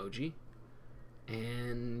the emoji,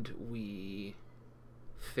 and we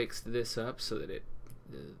fixed this up so that it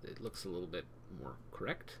looks a little bit more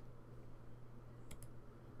correct.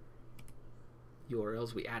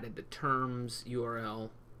 URLs, we added the terms URL.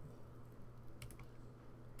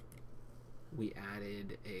 We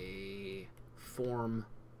added a form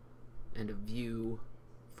and a view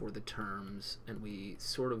for the terms, and we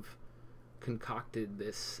sort of concocted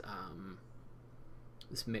this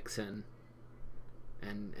this mix-in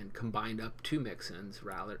and combined up two mix-ins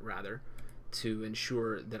rather to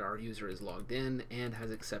ensure that our user is logged in and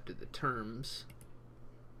has accepted the terms.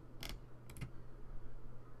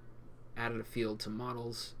 Added a field to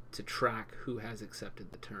models to track who has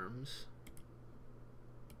accepted the terms.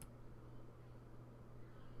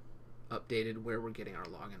 Updated where we're getting our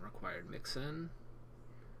login required mix-in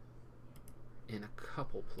in a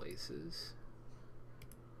couple places.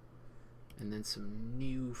 And then some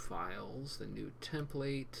new files, the new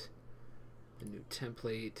template,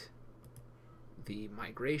 the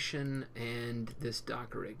migration, and this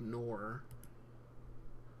Docker ignore.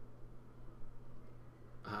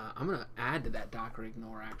 I'm going to add to that Docker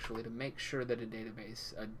ignore actually to make sure that a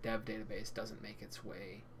dev database doesn't make its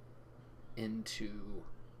way into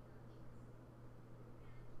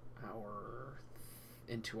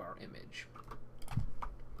our image.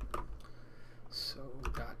 So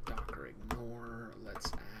 .docker ignore, let's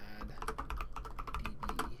add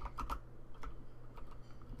db.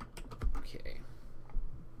 Okay.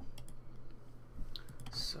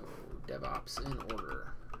 So DevOps in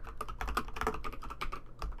order.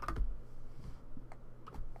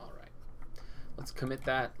 All right. Let's commit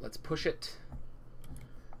that. Let's push it.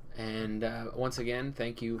 And once again,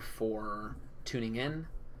 thank you for tuning in.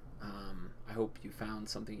 I hope you found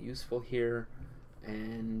something useful here,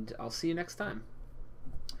 and I'll see you next time.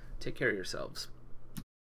 Take care of yourselves.